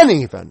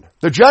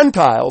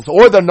Gentiles,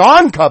 or the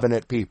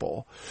non-covenant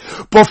people,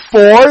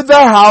 before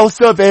the house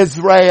of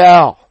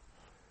Israel.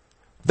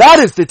 That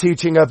is the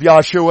teaching of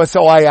Yeshua.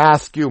 So I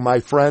ask you, my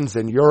friends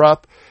in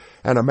Europe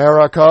and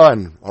America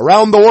and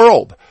around the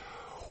world,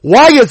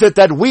 why is it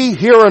that we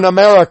here in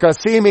America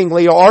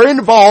seemingly are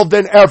involved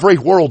in every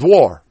world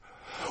war?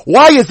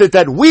 Why is it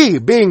that we,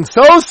 being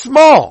so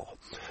small,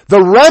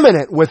 the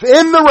remnant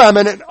within the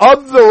remnant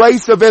of the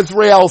race of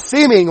Israel,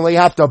 seemingly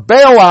have to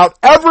bail out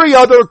every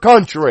other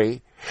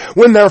country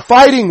when they're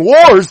fighting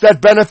wars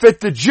that benefit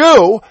the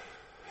Jew,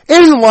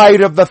 in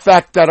light of the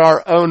fact that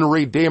our own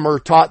Redeemer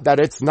taught that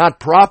it's not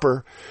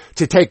proper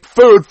to take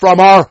food from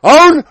our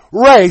own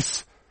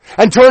race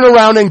and turn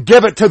around and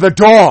give it to the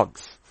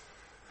dogs?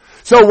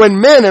 So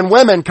when men and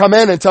women come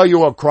in and tell you,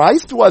 well,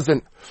 Christ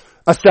wasn't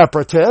a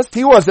separatist,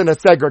 he wasn't a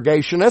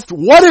segregationist,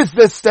 what is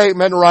this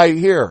statement right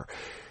here?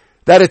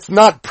 That it's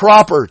not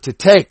proper to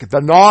take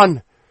the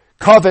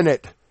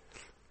non-covenant,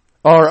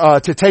 or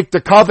to take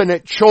the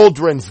covenant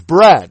children's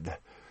bread,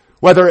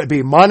 whether it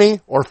be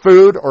money or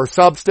food or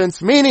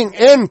substance, meaning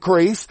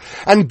increase,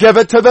 and give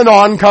it to the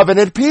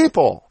non-covenant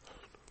people.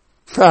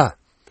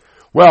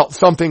 Well,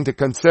 something to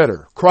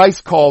consider.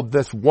 Christ called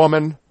this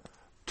woman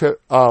to,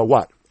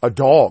 a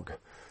dog.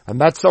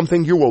 And that's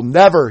something you will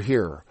never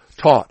hear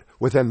taught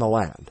within the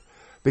land.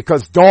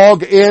 Because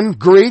dog in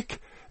Greek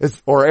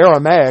or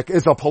Aramaic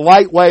is a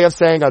polite way of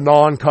saying a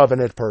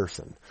non-covenant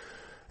person.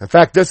 In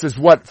fact, this is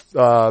what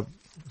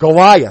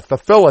Goliath, the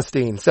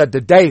Philistine, said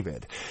to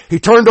David. He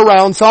turned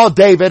around, saw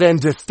David, and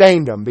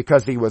disdained him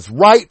because he was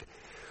right,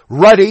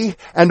 ruddy,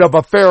 and of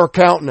a fair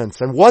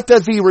countenance. And what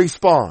does he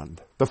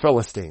respond? The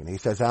Philistine. He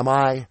says, am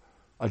I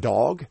a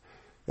dog?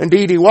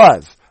 Indeed he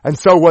was. And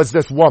so was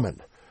this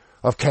woman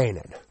of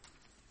Canaan.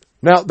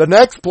 Now, the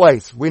next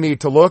place we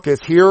need to look is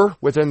here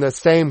within the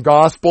same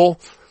gospel,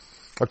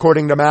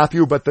 according to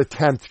Matthew, but the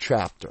 10th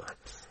chapter.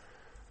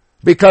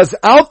 Because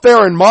out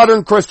there in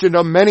modern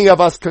Christendom, many of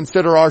us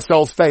consider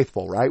ourselves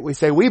faithful, right? We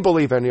say we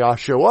believe in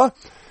Yeshua.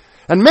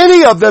 And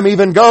many of them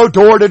even go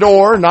door to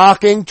door,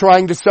 knocking,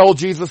 trying to sell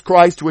Jesus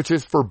Christ, which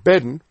is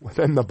forbidden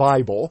within the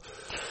Bible.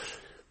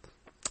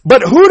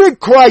 But who did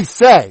Christ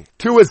say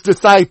to his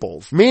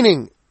disciples,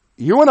 meaning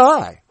you and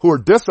I, who are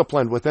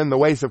disciplined within the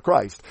ways of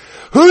Christ?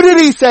 Who did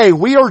he say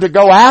we are to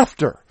go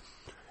after?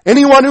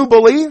 Anyone who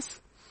believes?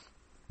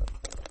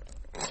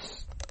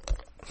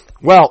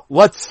 Well,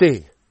 let's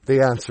see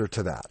the answer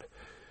to that.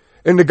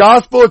 In the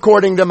Gospel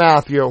according to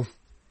Matthew,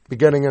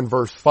 beginning in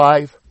verse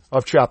 5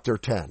 of chapter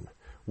 10,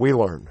 we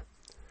learn,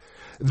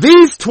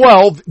 these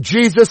 12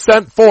 Jesus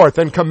sent forth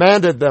and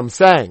commanded them,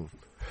 saying,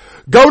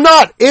 go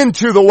not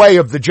into the way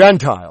of the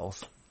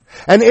Gentiles,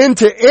 and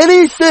into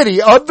any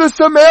city of the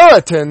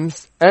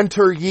Samaritans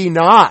enter ye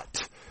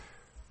not.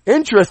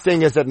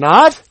 Interesting, is it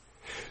not?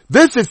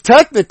 This is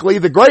technically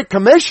the Great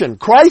Commission.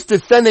 Christ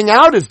is sending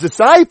out his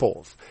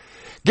disciples,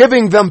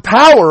 giving them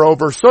power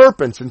over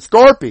serpents and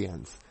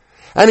scorpions.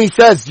 And he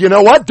says, you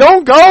know what?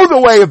 Don't go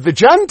the way of the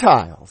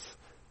Gentiles.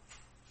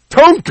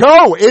 Don't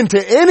go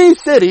into any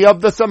city of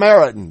the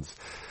Samaritans.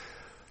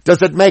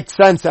 Does it make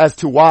sense as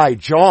to why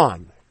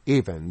John,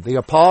 even the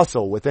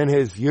apostle within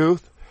his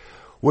youth,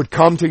 would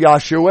come to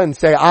Yeshua and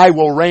say, I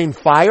will rain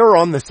fire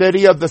on the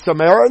city of the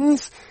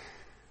Samaritans?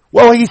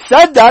 Well, he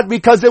said that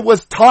because it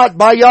was taught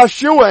by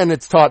Yeshua, and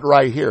it's taught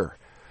right here.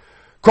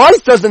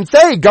 Christ doesn't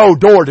say go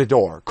door to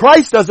door.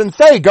 Christ doesn't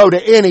say go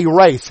to any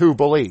race who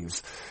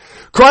believes.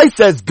 Christ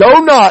says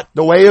go not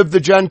the way of the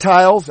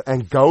Gentiles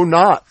and go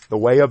not the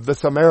way of the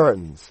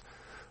Samaritans.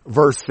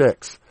 Verse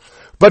 6.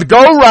 But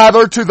go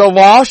rather to the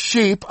lost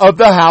sheep of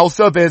the house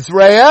of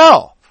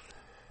Israel.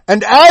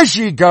 And as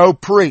ye go,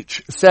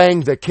 preach,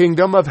 saying the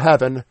kingdom of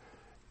heaven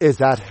is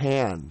at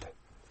hand.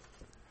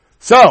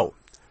 So,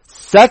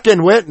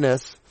 second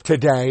witness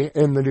today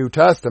in the New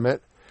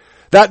Testament,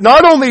 that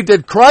not only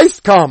did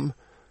Christ come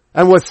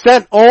and was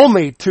sent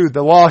only to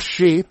the lost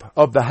sheep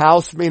of the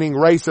house, meaning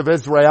race of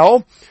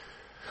Israel,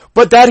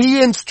 but that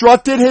he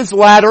instructed his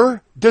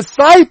latter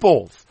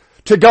disciples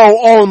to go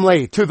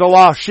only to the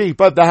lost sheep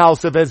of the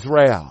house of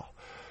Israel.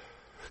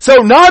 So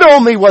not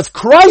only was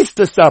Christ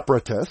a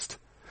separatist,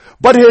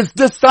 but his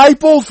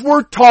disciples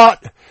were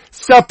taught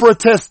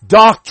separatist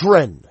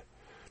doctrine.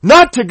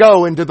 Not to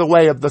go into the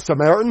way of the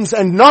Samaritans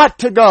and not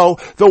to go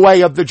the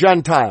way of the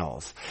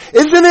Gentiles.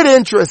 Isn't it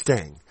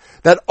interesting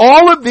that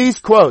all of these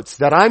quotes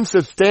that I'm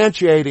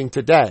substantiating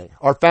today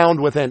are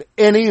found within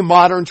any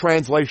modern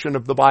translation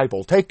of the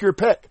Bible? Take your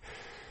pick.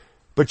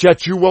 But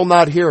yet you will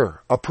not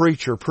hear a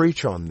preacher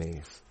preach on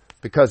these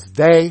because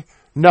they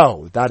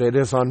know that it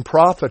is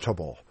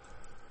unprofitable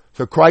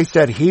So Christ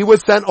said he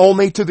was sent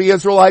only to the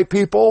Israelite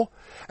people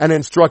and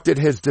instructed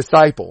his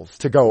disciples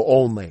to go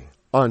only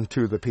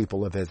unto the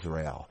people of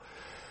Israel.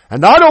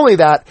 And not only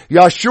that,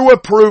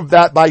 Yeshua proved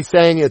that by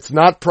saying it's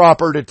not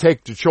proper to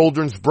take the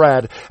children's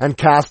bread and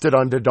cast it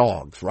unto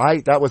dogs,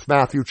 right? That was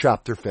Matthew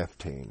chapter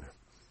 15.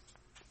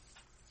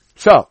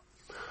 So,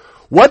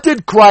 what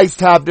did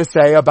Christ have to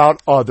say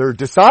about other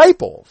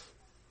disciples?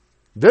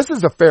 This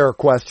is a fair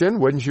question,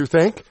 wouldn't you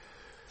think?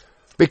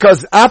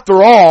 Because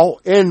after all,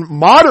 in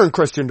modern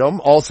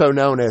Christendom, also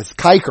known as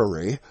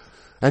Kikeri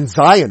and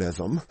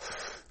Zionism,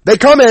 they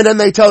come in and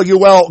they tell you,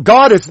 well,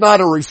 God is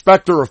not a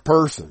respecter of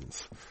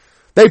persons.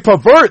 They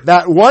pervert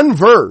that one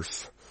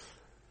verse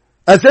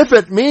as if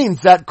it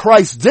means that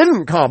Christ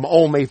didn't come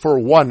only for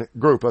one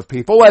group of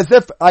people, as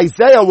if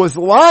Isaiah was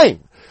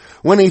lying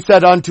when he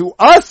said, unto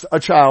us a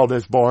child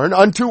is born,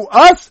 unto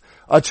us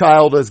a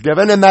child is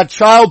given, and that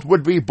child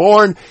would be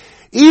born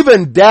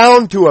even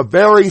down to a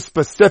very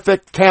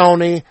specific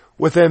county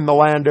within the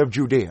land of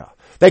Judea.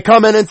 They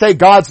come in and say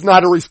God's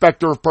not a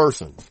respecter of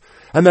persons.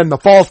 And then the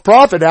false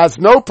prophet has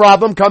no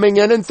problem coming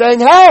in and saying,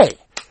 hey,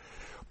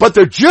 but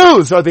the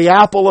Jews are the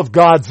apple of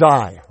God's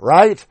eye,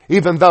 right?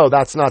 Even though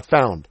that's not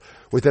found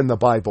within the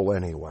Bible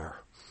anywhere.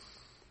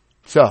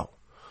 So,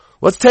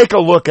 let's take a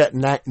look at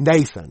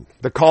Nathan,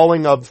 the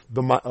calling of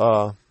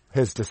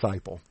his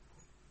disciple.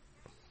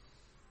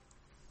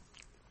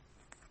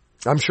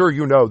 I'm sure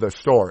you know the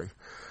story,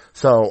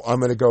 so I'm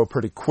going to go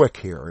pretty quick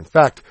here. In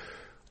fact,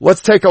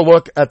 let's take a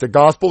look at the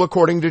Gospel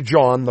according to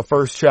John, the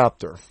 1st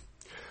chapter,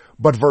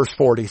 but verse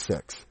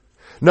 46.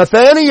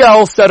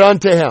 Nathanael said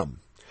unto him,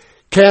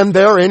 can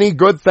there any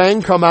good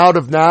thing come out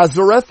of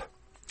Nazareth?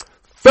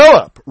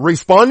 Philip,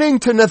 responding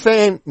to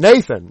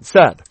Nathan,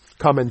 said,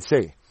 come and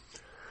see.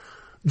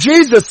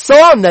 Jesus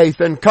saw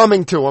Nathan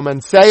coming to him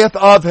and saith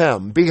of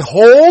him,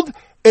 behold,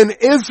 an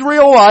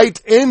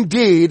Israelite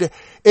indeed,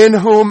 in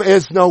whom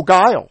is no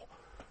guile.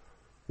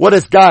 What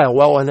is guile?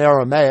 Well, in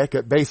Aramaic,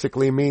 it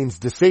basically means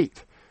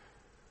deceit.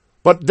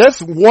 But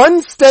this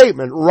one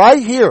statement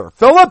right here,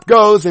 Philip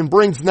goes and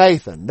brings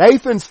Nathan.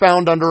 Nathan's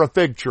found under a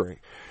fig tree.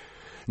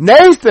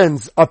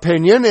 Nathan's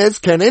opinion is,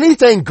 can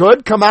anything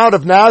good come out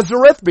of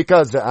Nazareth?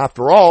 Because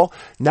after all,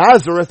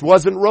 Nazareth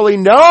wasn't really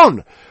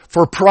known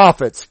for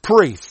prophets,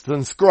 priests,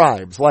 and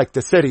scribes like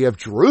the city of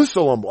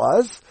Jerusalem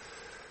was.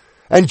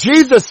 And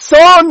Jesus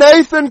saw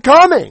Nathan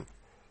coming.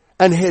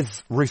 And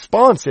his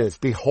response is,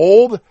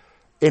 behold,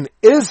 an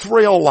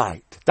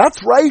Israelite.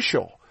 That's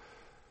racial.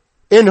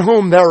 In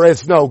whom there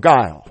is no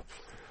guile.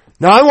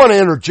 Now I want to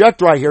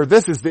interject right here.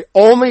 This is the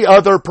only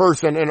other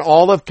person in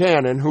all of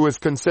canon who is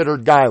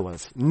considered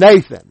guileless.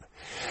 Nathan.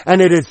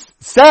 And it is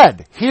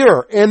said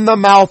here in the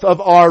mouth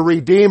of our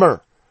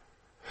Redeemer.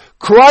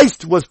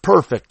 Christ was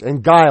perfect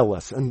and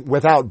guileless and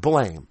without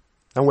blame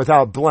and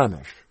without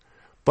blemish.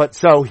 But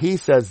so he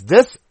says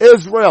this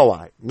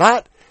Israelite,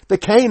 not the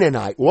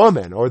Canaanite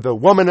woman or the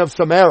woman of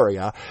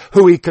Samaria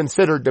who he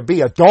considered to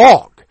be a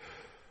dog.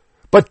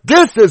 But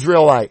this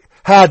Israelite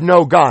had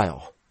no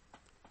guile.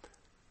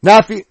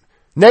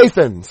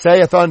 Nathan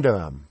saith unto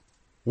him,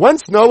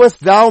 whence knowest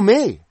thou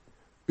me?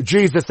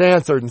 Jesus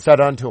answered and said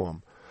unto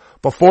him,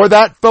 before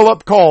that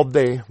Philip called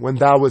thee, when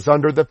thou was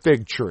under the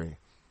fig tree,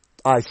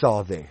 I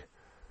saw thee.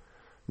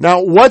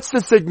 Now, what's the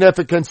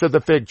significance of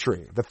the fig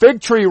tree? The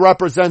fig tree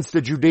represents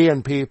the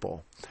Judean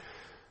people.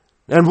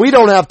 And we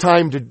don't have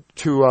time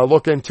to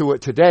look into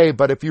it today,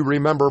 but if you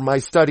remember my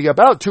study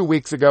about 2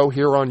 weeks ago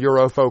here on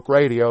Eurofolk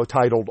Radio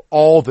titled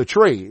All the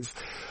Trees,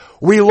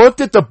 we looked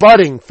at the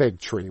budding fig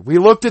tree. We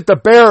looked at the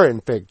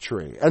barren fig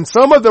tree. And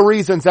some of the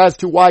reasons as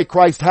to why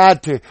Christ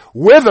had to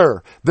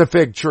wither the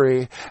fig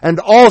tree and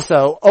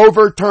also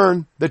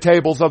overturn the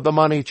tables of the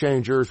money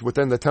changers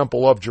within the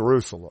temple of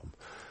Jerusalem.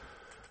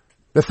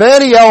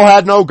 Nathanael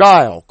had no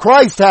guile.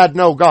 Christ had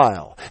no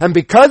guile. And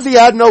because he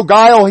had no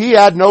guile, he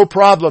had no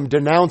problem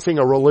denouncing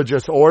a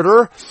religious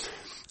order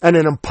and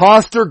an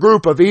imposter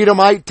group of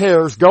Edomite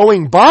tares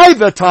going by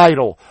the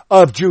title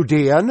of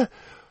Judean.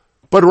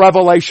 But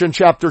Revelation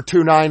chapter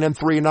 2:9 and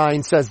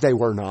 3:9 says they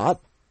were not.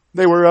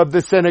 They were of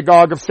the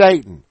synagogue of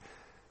Satan.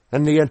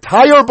 And the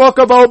entire book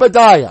of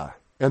Obadiah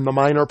and the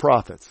minor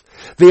prophets,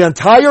 the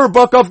entire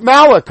book of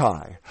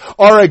Malachi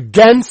are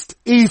against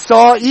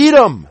Esau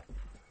Edom.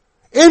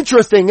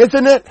 Interesting,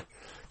 isn't it?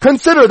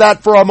 Consider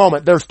that for a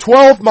moment. There's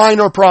 12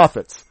 minor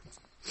prophets.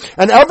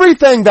 And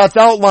everything that's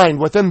outlined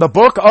within the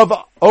book of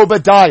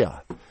Obadiah,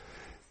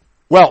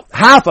 well,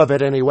 half of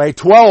it anyway,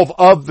 12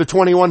 of the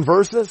 21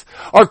 verses,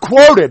 are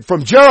quoted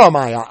from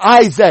Jeremiah,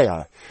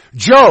 Isaiah,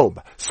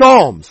 Job,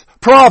 Psalms,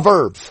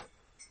 Proverbs.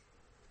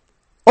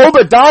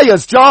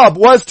 Obadiah's job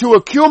was to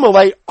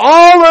accumulate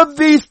all of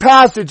these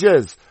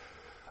passages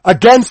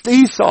against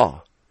Esau.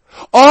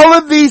 All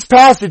of these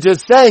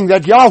passages saying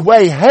that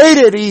Yahweh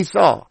hated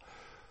Esau.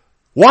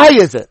 Why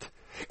is it?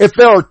 If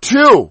there are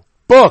 2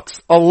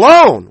 books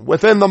alone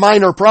within the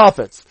minor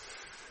prophets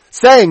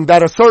saying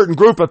that a certain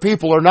group of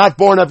people are not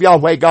born of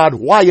Yahweh God,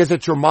 why is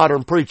it your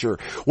modern preacher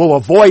will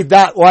avoid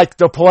that like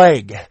the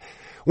plague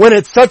when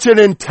it's such an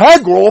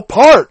integral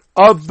part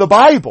of the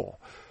Bible?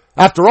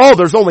 After all,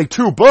 there's only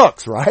 2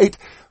 books, right?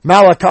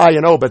 Malachi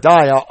and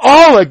Obadiah,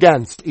 all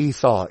against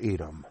Esau,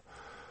 Edom.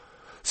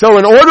 So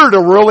in order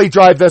to really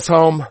drive this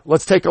home,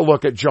 let's take a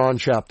look at John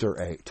chapter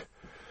 8.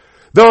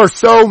 There are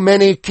so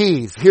many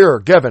keys here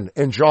given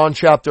in John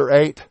chapter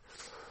 8.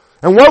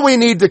 And what we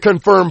need to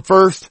confirm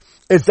first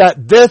is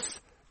that this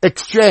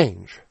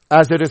exchange,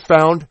 as it is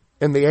found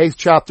in the 8th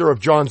chapter of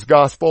John's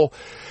Gospel,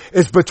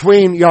 is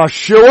between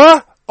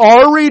Yeshua,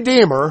 our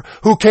Redeemer,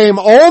 who came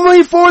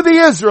only for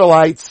the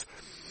Israelites,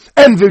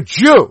 and the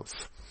Jews.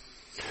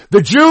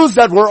 The Jews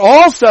that were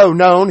also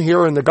known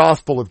here in the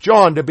Gospel of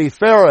John to be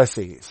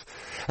Pharisees.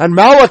 And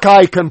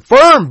Malachi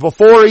confirmed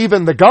before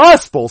even the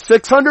Gospel,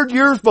 600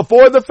 years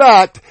before the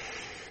fact,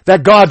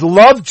 that God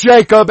loved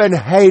Jacob and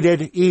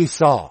hated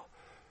Esau.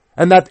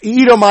 And that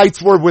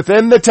Edomites were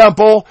within the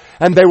temple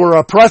and they were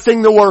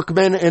oppressing the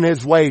workman in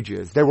his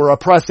wages. They were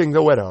oppressing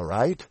the widow,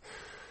 right?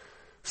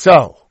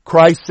 So,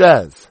 Christ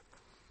says,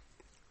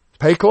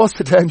 pay close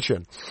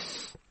attention.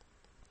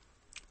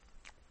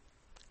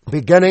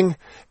 Beginning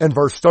in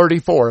verse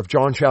 34 of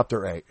John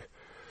chapter 8.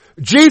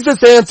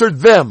 Jesus answered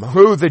them,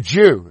 who the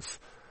Jews,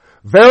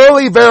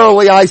 verily,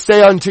 verily, I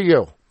say unto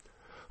you,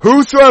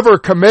 whosoever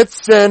commits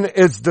sin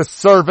is the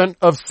servant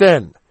of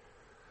sin.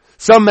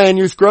 Some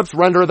manuscripts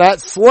render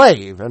that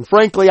slave, and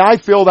frankly, I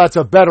feel that's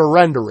a better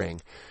rendering.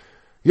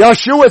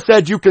 Yeshua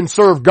said you can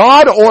serve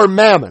God or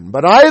mammon,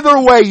 but either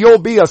way you'll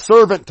be a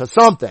servant to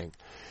something.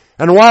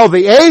 And while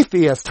the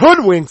atheist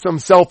hoodwinks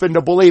himself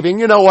into believing,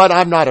 you know what,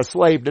 I'm not a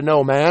slave to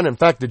no man. In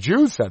fact, the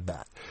Jews said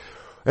that.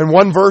 In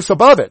one verse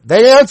above it,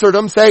 they answered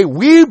him, say,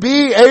 we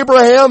be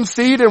Abraham's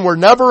seed and we're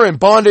never in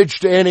bondage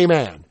to any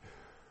man.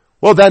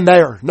 Well, then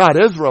they're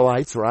not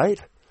Israelites,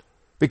 right?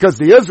 Because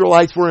the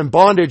Israelites were in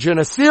bondage in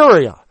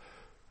Assyria,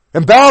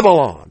 in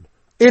Babylon,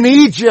 in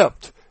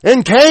Egypt,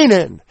 in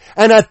Canaan,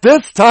 and at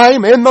this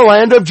time in the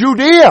land of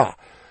Judea,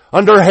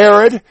 under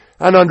Herod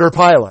and under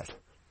Pilate.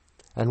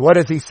 And what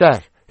does he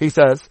say? He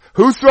says,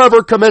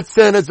 whosoever commits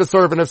sin is the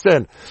servant of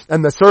sin.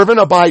 And the servant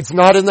abides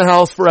not in the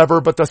house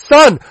forever, but the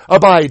Son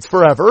abides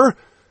forever.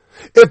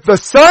 If the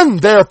Son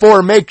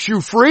therefore makes you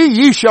free,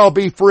 ye shall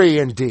be free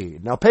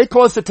indeed. Now pay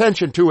close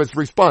attention to his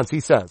response. He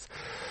says,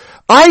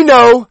 I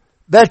know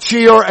that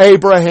ye are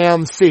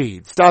Abraham's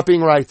seed.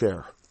 Stopping right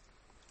there.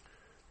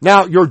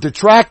 Now your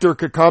detractor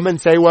could come and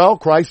say, well,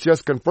 Christ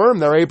just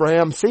confirmed they're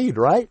Abraham's seed,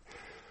 right?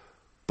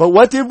 But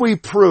what did we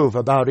prove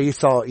about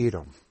Esau,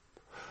 Edom?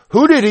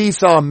 Who did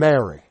Esau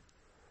marry?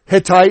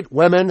 Hittite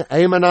women,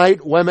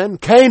 Ammonite women,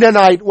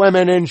 Canaanite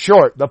women in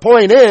short. The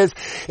point is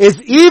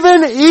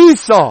even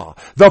Esau,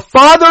 the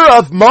father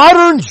of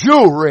modern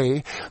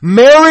Jewry,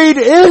 married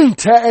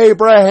into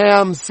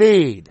Abraham's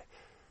seed.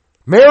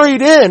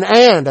 Married in,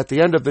 and at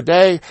the end of the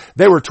day,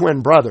 they were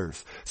twin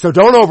brothers. So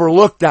don't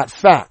overlook that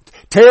fact.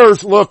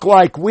 Tares look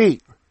like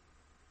wheat.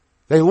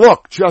 They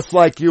look just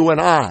like you and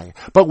I,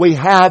 but we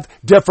have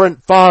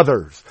different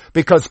fathers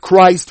because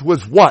Christ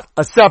was what?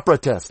 A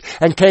separatist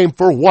and came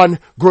for one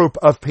group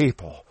of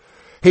people.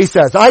 He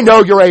says, I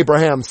know you're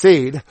Abraham's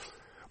seed,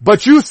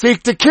 but you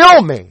seek to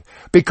kill me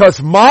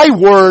because my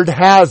word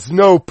has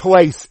no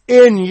place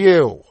in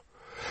you.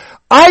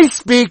 I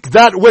speak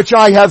that which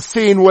I have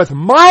seen with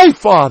my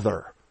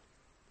father,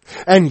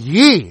 and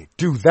ye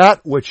do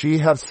that which ye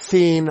have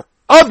seen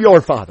of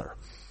your father.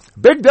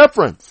 Big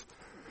difference.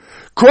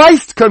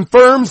 Christ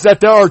confirms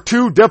that there are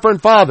 2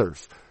 different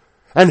fathers.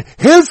 And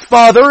his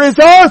father is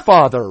our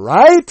father,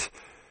 right?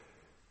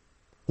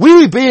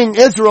 We being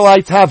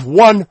Israelites have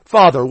one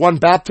father, one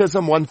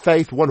baptism, one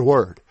faith, one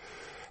word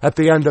at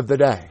the end of the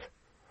day.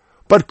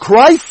 But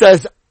Christ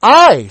says,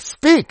 I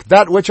speak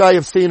that which I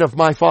have seen of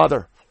my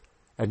father,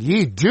 and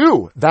ye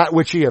do that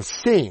which ye have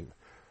seen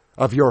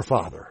of your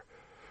father.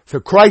 So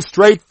Christ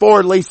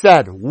straightforwardly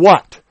said,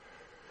 what?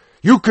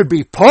 You could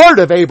be part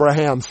of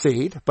Abraham's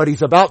seed, but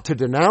he's about to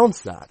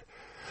denounce that.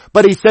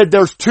 But he said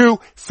there's 2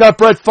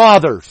 separate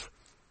fathers.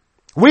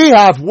 We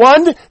have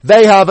one,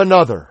 they have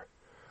another.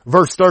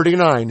 Verse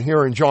 39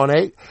 here in John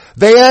 8.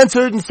 They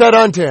answered and said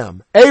unto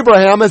him,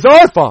 Abraham is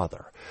our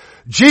father.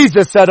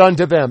 Jesus said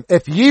unto them,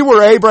 if ye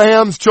were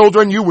Abraham's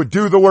children, you would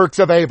do the works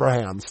of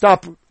Abraham.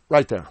 Stop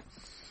right there.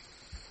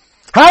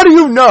 How do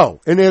you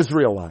know an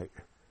Israelite?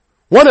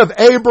 One of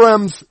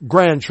Abraham's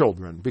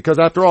grandchildren, because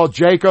after all,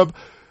 Jacob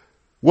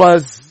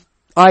was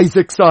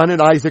Isaac's son and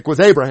Isaac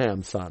was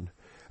Abraham's son.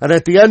 And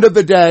at the end of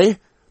the day,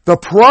 the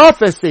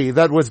prophecy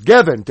that was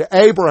given to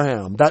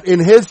Abraham, that in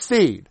his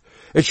seed,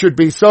 it should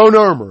be so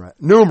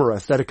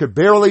numerous that it could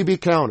barely be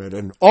counted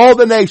and all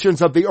the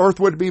nations of the earth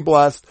would be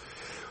blessed.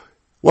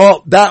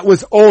 Well, that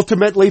was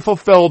ultimately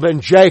fulfilled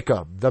in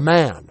Jacob, the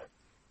man.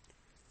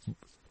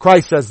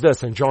 Christ says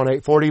this in John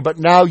 8:40, but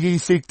now ye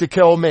seek to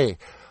kill me,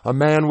 a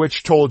man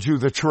which told you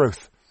the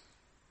truth,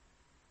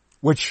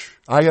 which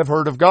I have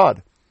heard of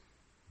God.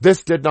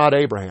 This did not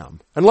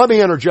Abraham. And let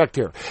me interject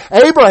here.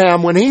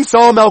 Abraham, when he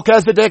saw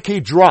Melchizedek,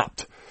 he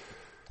dropped.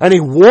 And he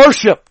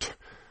worshipped.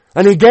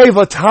 And he gave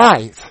a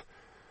tithe.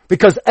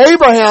 Because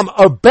Abraham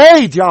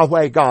obeyed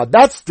Yahweh God.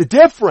 That's the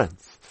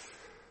difference.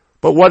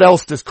 But what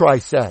else does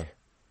Christ say?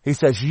 He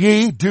says,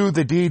 ye do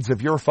the deeds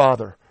of your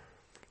father.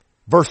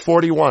 Verse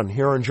 41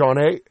 here in John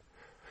 8.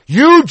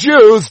 You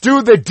Jews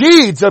do the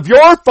deeds of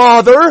your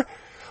father,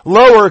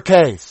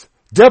 lowercase,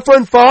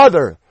 different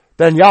father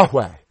than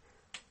Yahweh.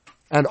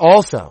 And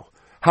also,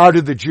 how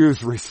did the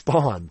Jews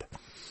respond?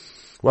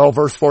 Well,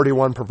 verse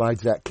 41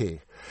 provides that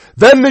key.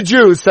 Then the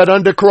Jews said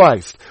unto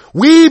Christ,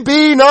 we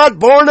be not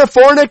born of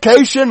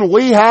fornication,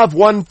 we have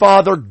one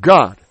Father,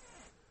 God.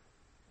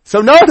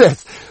 So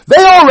notice,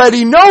 they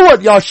already know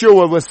what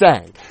Yeshua was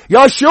saying.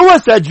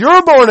 Yeshua said,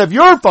 you're born of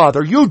your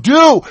father. You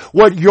do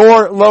what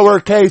your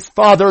lowercase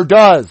father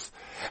does.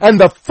 And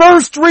the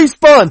first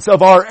response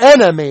of our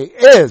enemy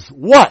is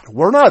what?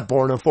 We're not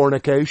born of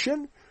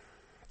fornication.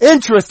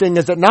 Interesting,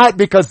 is it not?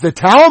 Because the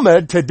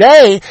Talmud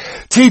today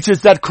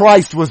teaches that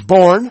Christ was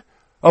born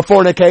of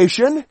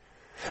fornication.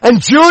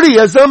 And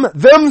Judaism,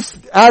 them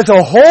as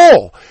a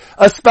whole,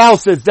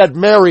 espouses that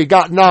Mary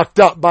got knocked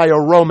up by a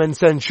Roman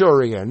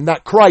centurion,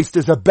 that Christ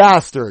is a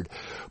bastard,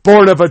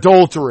 born of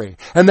adultery,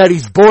 and that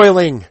he's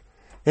boiling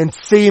in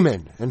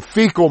semen and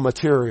fecal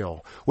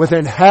material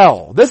within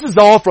hell. This is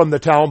all from the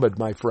Talmud,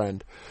 my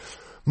friend.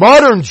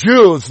 Modern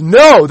Jews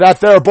know that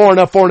they're born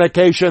of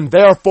fornication,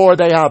 therefore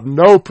they have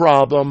no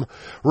problem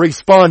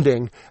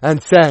responding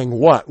and saying,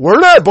 what? We're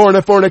not born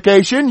of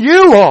fornication,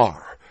 you are.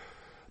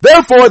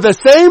 Therefore, the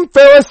same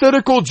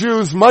Pharisaical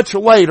Jews much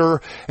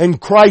later in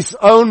Christ's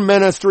own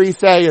ministry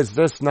say, is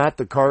this not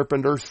the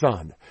carpenter's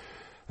son?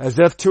 As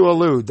if to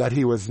allude that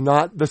he was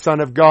not the son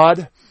of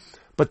God,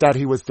 but that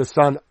he was the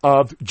son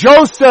of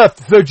Joseph,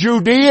 the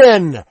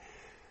Judean.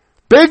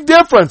 Big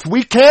difference.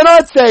 We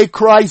cannot say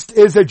Christ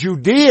is a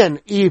Judean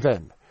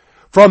even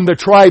from the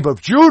tribe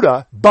of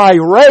Judah by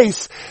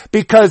race,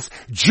 because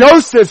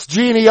Joseph's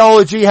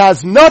genealogy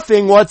has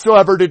nothing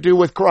whatsoever to do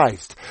with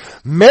Christ.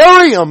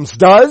 Miriam's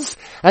does,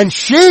 and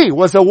she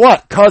was a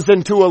what?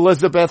 Cousin to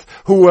Elizabeth,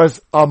 who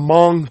was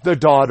among the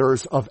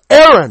daughters of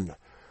Aaron.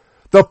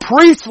 The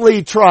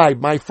priestly tribe,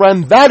 my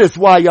friend, that is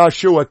why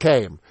Yeshua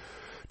came,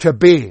 to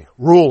be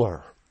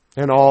ruler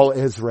in all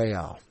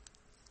Israel.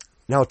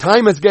 Now,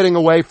 time is getting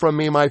away from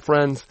me, my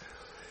friends,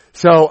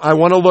 so I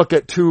want to look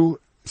at two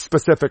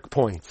specific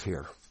points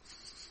here.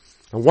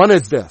 And one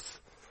is this.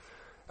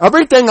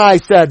 Everything I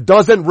said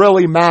doesn't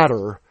really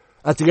matter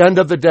at the end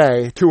of the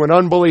day to an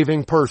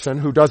unbelieving person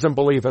who doesn't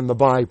believe in the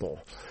Bible.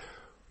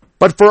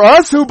 But for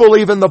us who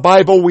believe in the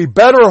Bible, we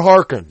better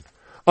hearken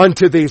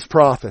unto these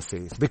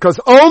prophecies, because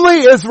only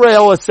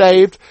Israel is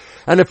saved,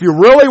 and if you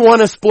really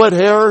want to split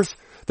hairs,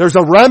 there's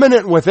a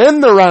remnant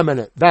within the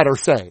remnant that are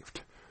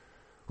saved.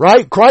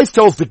 Right? Christ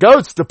tells the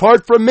goats,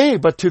 depart from me,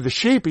 but to the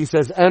sheep he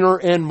says, enter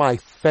in my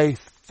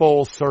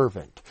faithful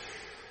servant.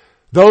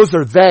 Those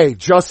are they,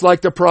 just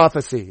like the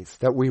prophecies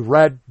that we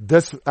read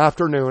this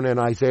afternoon in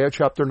Isaiah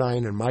chapter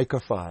 9 and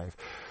Micah 5.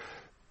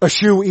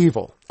 Eschew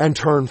evil and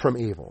turn from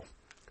evil.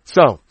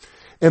 So,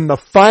 in the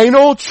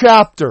final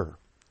chapter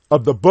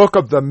of the book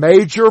of the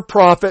major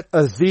prophet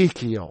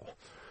Ezekiel,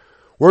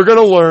 we're going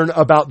to learn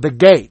about the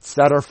gates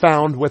that are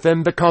found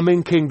within the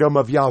coming kingdom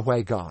of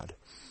Yahweh God.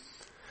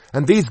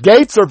 And these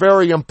gates are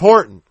very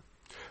important,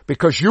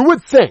 because you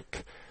would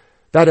think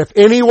that if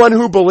anyone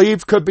who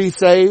believes could be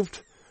saved,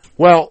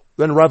 well,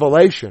 then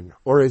Revelation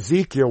or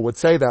Ezekiel would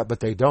say that, but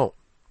they don't.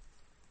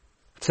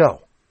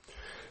 So,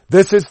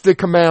 this is the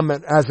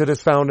commandment as it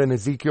is found in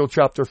Ezekiel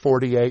chapter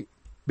 48,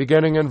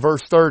 beginning in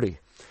verse 30.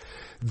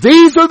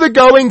 These are the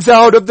goings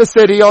out of the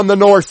city on the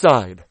north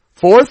side,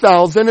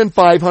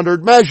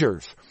 4,500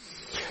 measures.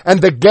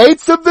 And the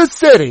gates of the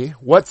city,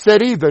 what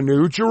city? The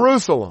New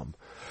Jerusalem.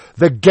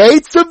 The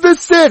gates of the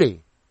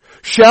city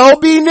shall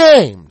be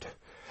named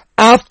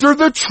after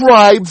the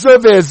tribes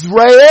of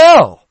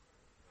Israel.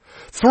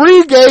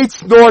 3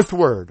 gates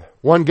northward.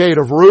 1 gate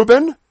of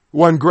Reuben,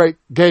 1 great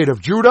gate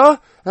of Judah,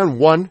 and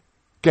 1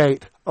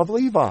 gate of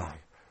Levi.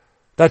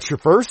 That's your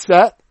first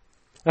set.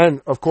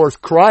 And of course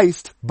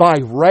Christ, by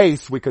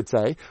race we could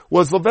say,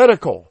 was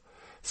Levitical.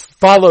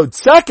 Followed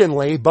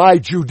secondly by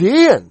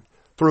Judean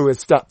through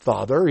his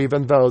stepfather,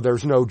 even though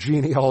there's no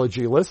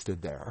genealogy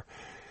listed there.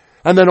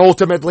 And then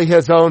ultimately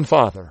his own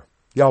father,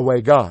 Yahweh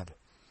God.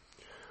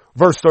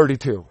 Verse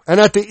 32. And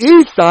at the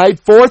east side,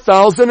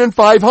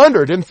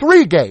 4,500 in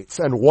 3 gates,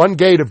 and 1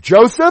 gate of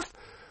Joseph,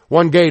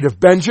 1 gate of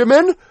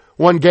Benjamin,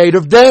 1 gate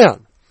of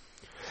Dan.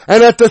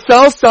 And at the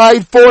south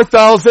side,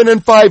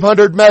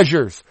 4,500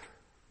 measures,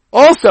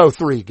 also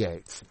 3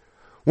 gates.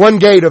 1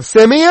 gate of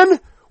Simeon,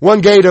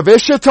 1 gate of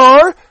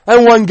Issachar,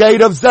 and 1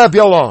 gate of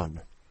Zebulon.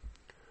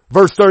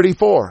 Verse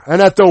 34.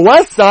 And at the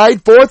west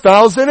side,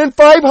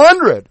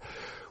 4,500.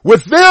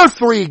 With their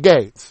 3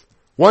 gates,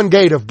 1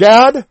 gate of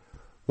Gad,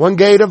 1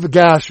 gate of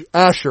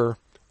Asher,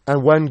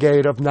 and 1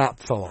 gate of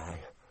Naphtali.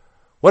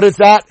 What is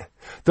that?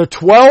 The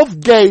 12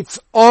 gates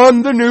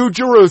on the New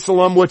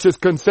Jerusalem, which is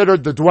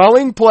considered the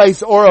dwelling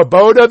place or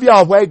abode of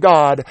Yahweh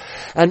God,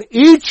 and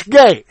each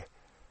gate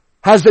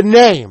has a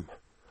name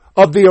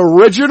of the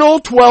original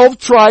 12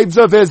 tribes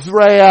of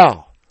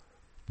Israel.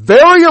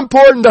 Very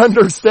important to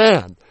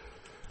understand.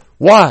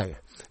 Why?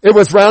 It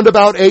was round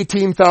about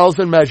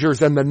 18,000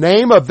 measures, and the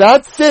name of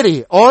that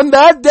city on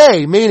that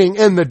day, meaning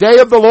in the day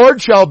of the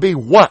Lord, shall be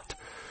what?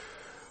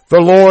 The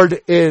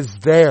Lord is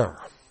there.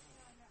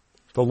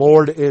 The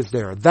Lord is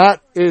there.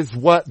 That is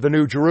what the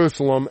New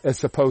Jerusalem is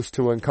supposed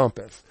to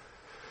encompass.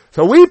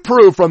 So we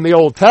prove from the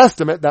Old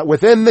Testament that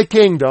within the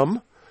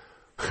kingdom,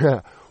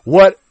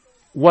 what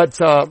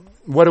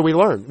do we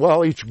learn?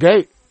 Well, each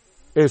gate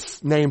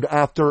is named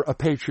after a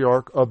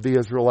patriarch of the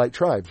Israelite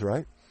tribes,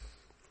 right?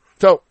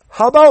 So,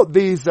 how about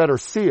these that are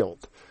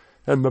sealed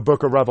in the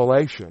book of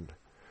Revelation?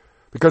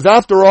 Because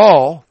after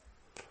all,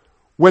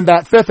 when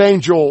that fifth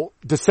angel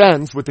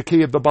descends with the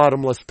key of the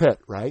bottomless pit,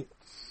 right?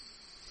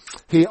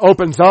 He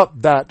opens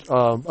up that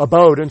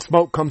abode and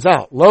smoke comes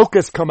out.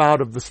 Locusts come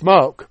out of the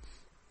smoke.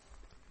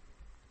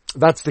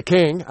 That's the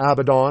king,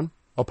 Abaddon,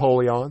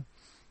 Apollyon,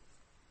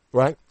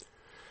 right?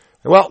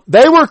 Well,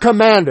 they were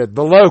commanded,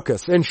 the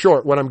locusts, in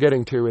short, what I'm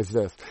getting to is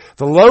this.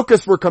 The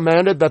locusts were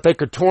commanded that they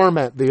could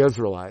torment the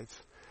Israelites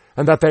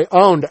and that they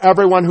owned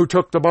everyone who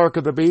took the mark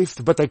of the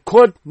beast, but they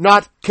could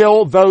not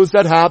kill those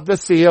that have the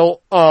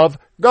seal of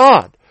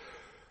God.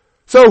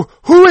 So,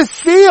 who is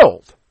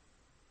sealed?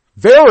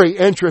 Very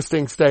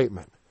interesting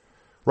statement.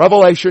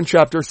 Revelation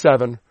chapter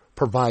 7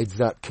 provides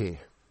that key.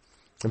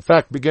 In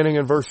fact, beginning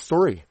in verse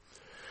 3.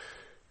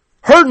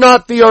 Hurt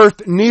not the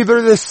earth,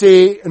 neither the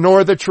sea,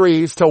 nor the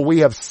trees, till we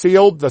have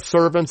sealed the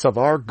servants of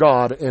our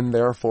God in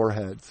their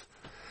foreheads.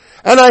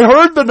 And I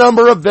heard the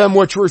number of them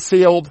which were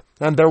sealed,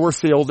 and there were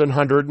sealed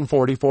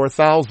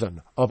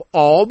 144,000 of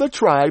all the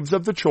tribes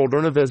of the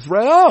children of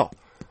Israel.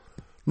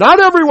 Not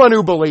everyone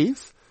who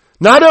believes,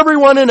 not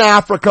everyone in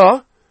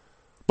Africa,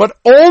 but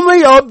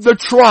only of the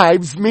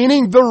tribes,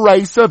 meaning the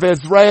race of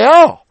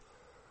Israel.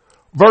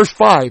 Verse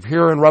 5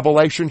 here in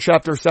Revelation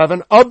chapter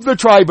 7, of the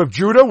tribe of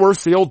Judah were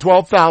sealed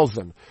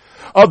 12,000.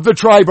 Of the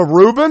tribe of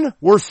Reuben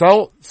were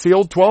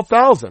sealed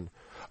 12,000.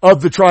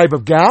 Of the tribe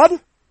of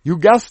Gad, you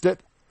guessed it,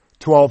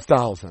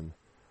 12,000.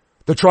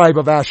 The tribe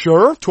of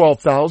Asher,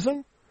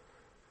 12,000.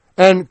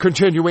 And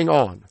continuing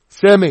on,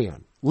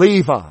 Simeon,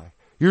 Levi,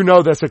 you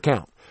know this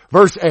account.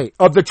 Verse 8,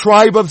 of the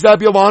tribe of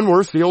Zebulun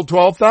were sealed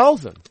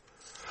 12,000.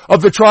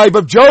 Of the tribe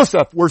of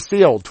Joseph were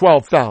sealed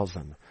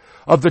 12,000.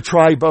 Of the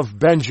tribe of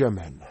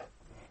Benjamin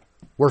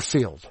were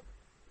sealed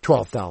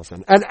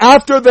 12,000. And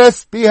after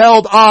this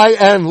beheld I,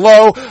 and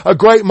lo, a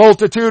great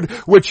multitude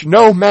which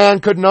no man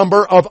could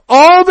number, of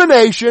all the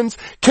nations,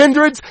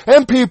 kindreds,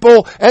 and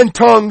people, and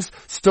tongues,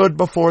 stood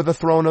before the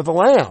throne of the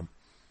Lamb.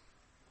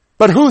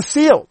 But who's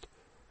sealed?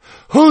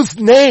 Whose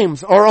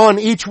names are on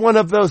each one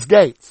of those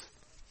gates?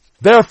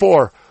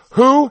 Therefore,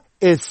 who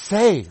is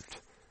saved?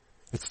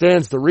 It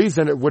stands to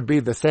reason it would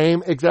be the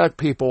same exact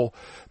people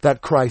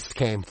that Christ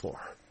came for.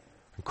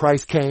 And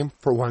Christ came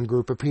for one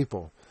group of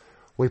people.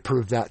 We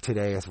proved that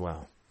today as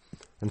well.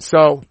 And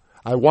so,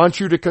 I want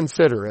you to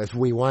consider as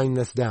we wind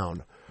this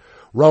down,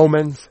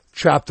 Romans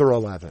chapter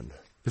 11.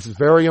 This is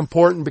very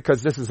important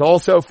because this is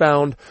also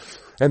found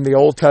in the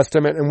Old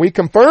Testament, and we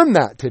confirmed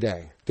that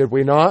today, did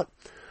we not?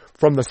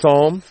 From the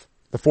Psalms,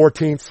 the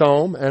 14th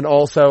Psalm, and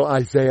also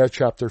Isaiah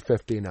chapter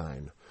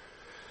 59.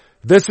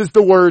 This is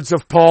the words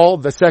of Paul,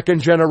 the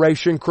second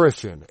generation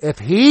Christian. If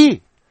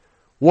he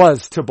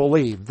was to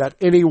believe that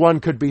anyone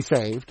could be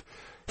saved,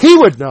 he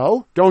would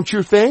know, don't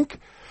you think?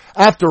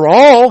 After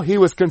all, he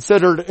was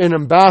considered an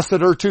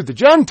ambassador to the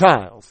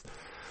Gentiles.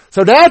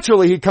 So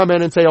naturally he'd come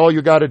in and say, all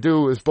you gotta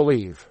do is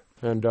believe.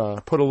 And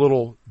put a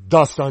little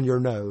dust on your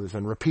nose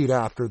and repeat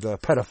after the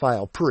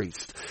pedophile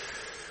priest.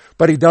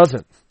 But he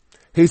doesn't.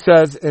 He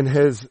says in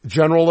his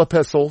general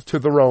epistle to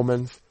the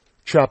Romans,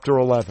 chapter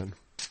 11,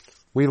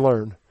 we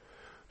learn,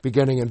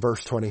 beginning in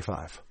verse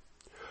 25.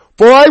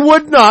 For I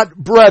would not,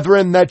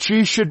 brethren, that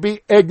ye should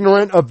be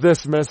ignorant of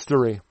this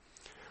mystery,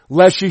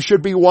 lest ye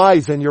should be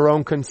wise in your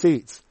own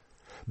conceits,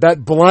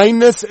 that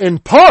blindness in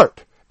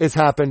part is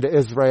happened to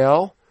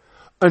Israel,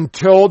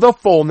 until the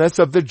fullness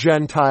of the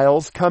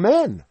Gentiles come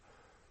in.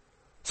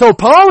 So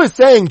Paul is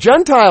saying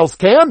Gentiles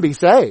can be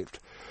saved.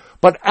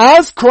 But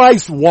as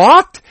Christ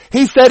walked,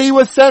 he said he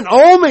was sent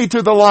only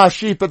to the lost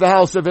sheep of the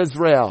house of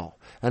Israel.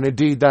 And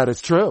indeed that is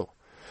true.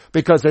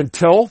 Because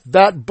until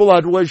that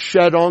blood was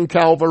shed on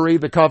Calvary,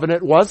 the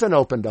covenant wasn't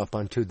opened up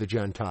unto the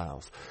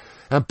Gentiles.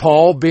 And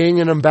Paul, being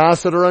an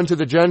ambassador unto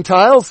the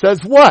Gentiles, says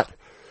what?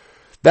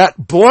 That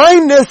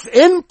blindness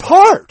in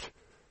part,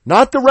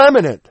 not the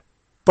remnant,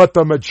 but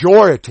the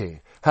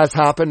majority, has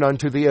happened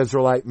unto the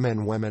Israelite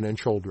men, women, and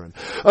children.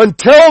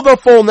 Until the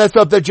fullness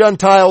of the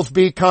Gentiles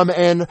be come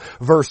in,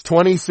 verse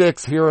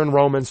 26 here in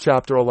Romans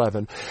chapter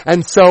 11.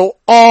 And so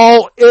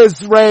all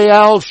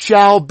Israel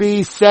shall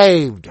be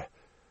saved.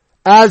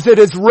 As it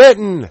is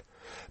written,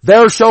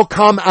 there shall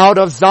come out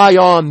of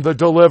Zion the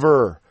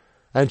deliverer,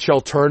 and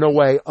shall turn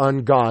away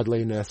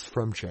ungodliness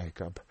from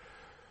Jacob.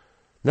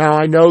 Now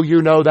I know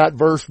you know that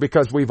verse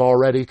because we've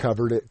already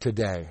covered it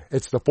today.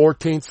 It's the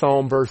 14th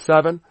Psalm, verse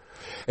 7.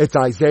 It's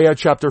Isaiah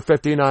chapter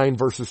 59,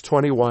 verses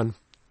 21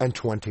 and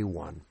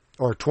 21,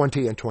 or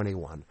 20 and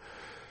 21.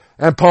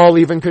 And Paul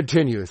even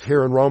continues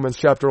here in Romans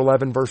chapter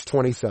 11 verse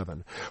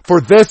 27.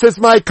 For this is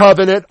my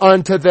covenant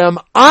unto them,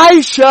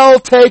 I shall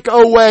take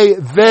away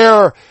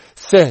their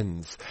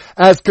sins.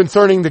 As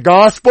concerning the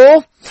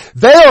gospel,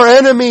 they are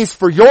enemies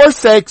for your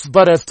sakes,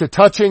 but as to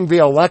touching the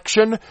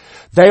election,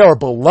 they are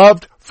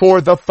beloved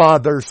for the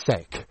Father's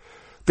sake.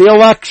 The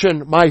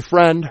election, my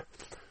friend,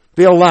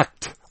 the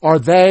elect, are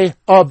they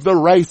of the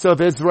race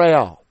of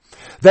Israel.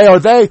 They are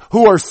they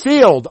who are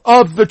sealed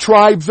of the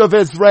tribes of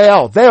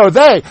Israel. They are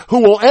they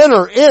who will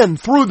enter in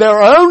through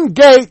their own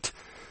gate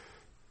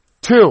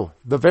to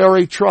the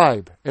very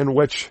tribe in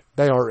which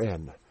they are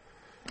in.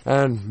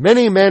 And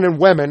many men and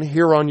women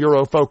here on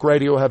Eurofolk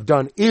Radio have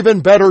done even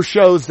better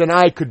shows than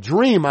I could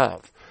dream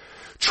of,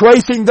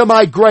 tracing the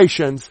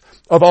migrations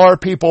of our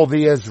people,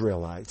 the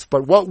Israelites.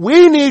 But what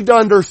we need to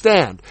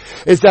understand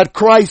is that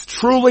Christ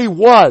truly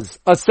was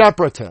a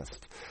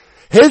separatist.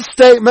 His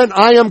statement,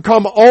 I am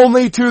come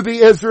only to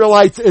the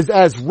Israelites, is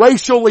as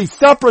racially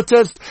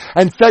separatist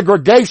and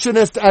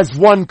segregationist as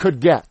one could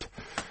get.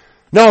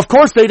 Now, of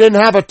course, they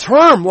didn't have a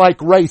term like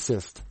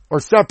racist or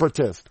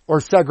separatist or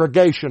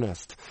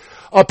segregationist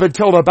up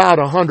until about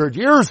 100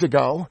 years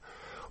ago.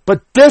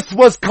 But this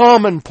was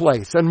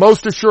commonplace, and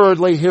most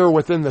assuredly here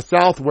within the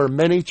South, where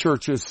many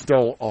churches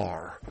still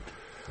are.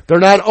 They're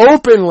not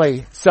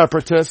openly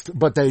separatist,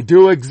 but they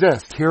do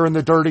exist here in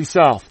the dirty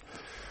South,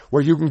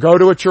 where you can go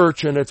to a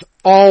church and it's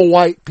all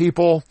white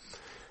people,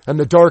 and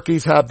the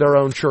darkies have their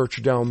own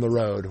church down the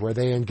road, where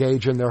they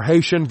engage in their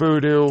Haitian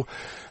voodoo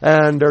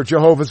and their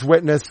Jehovah's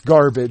Witness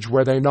garbage,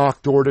 where they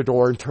knock door to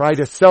door and try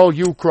to sell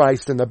you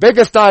Christ. And the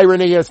biggest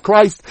irony is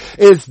Christ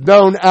is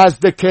known as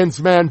the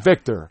kinsman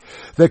victor,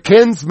 the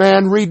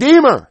kinsman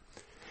redeemer.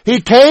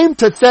 He came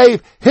to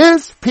save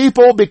his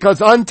people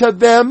because unto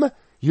them,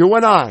 you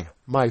and I,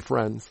 my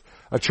friends,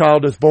 a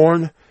child is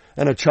born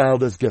and a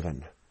child is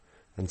given.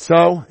 And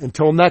so,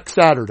 until next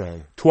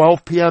Saturday,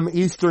 12 p.m.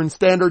 Eastern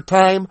Standard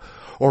Time,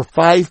 or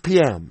 5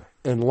 p.m.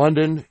 in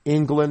London,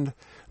 England,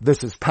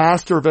 this is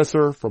Pastor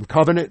Visser from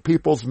Covenant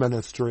People's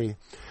Ministry,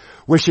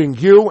 wishing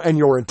you and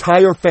your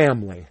entire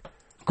family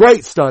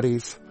great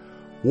studies,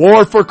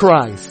 war for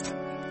Christ.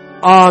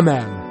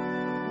 Amen.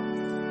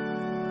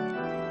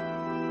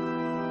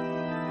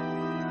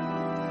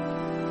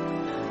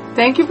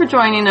 Thank you for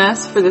joining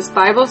us for this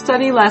Bible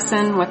study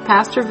lesson with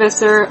Pastor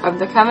Visser of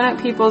the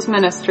Covenant People's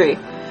Ministry.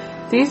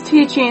 These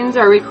teachings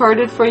are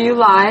recorded for you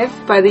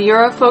live by the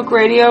Eurofolk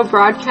Radio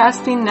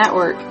Broadcasting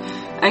Network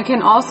and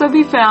can also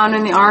be found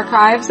in the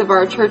archives of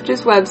our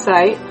church's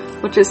website,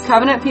 which is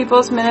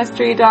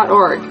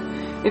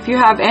covenantpeoplesministry.org. If you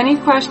have any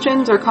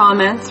questions or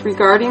comments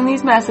regarding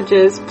these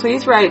messages,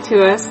 please write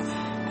to us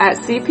at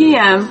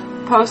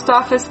CPM, Post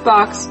Office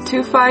Box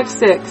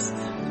 256,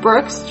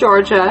 Brooks,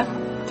 Georgia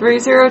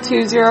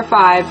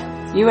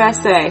 30205,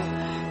 USA.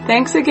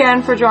 Thanks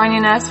again for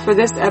joining us for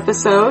this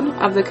episode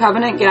of the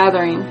Covenant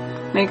Gathering.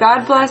 May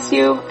God bless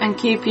you and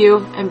keep you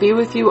and be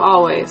with you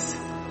always.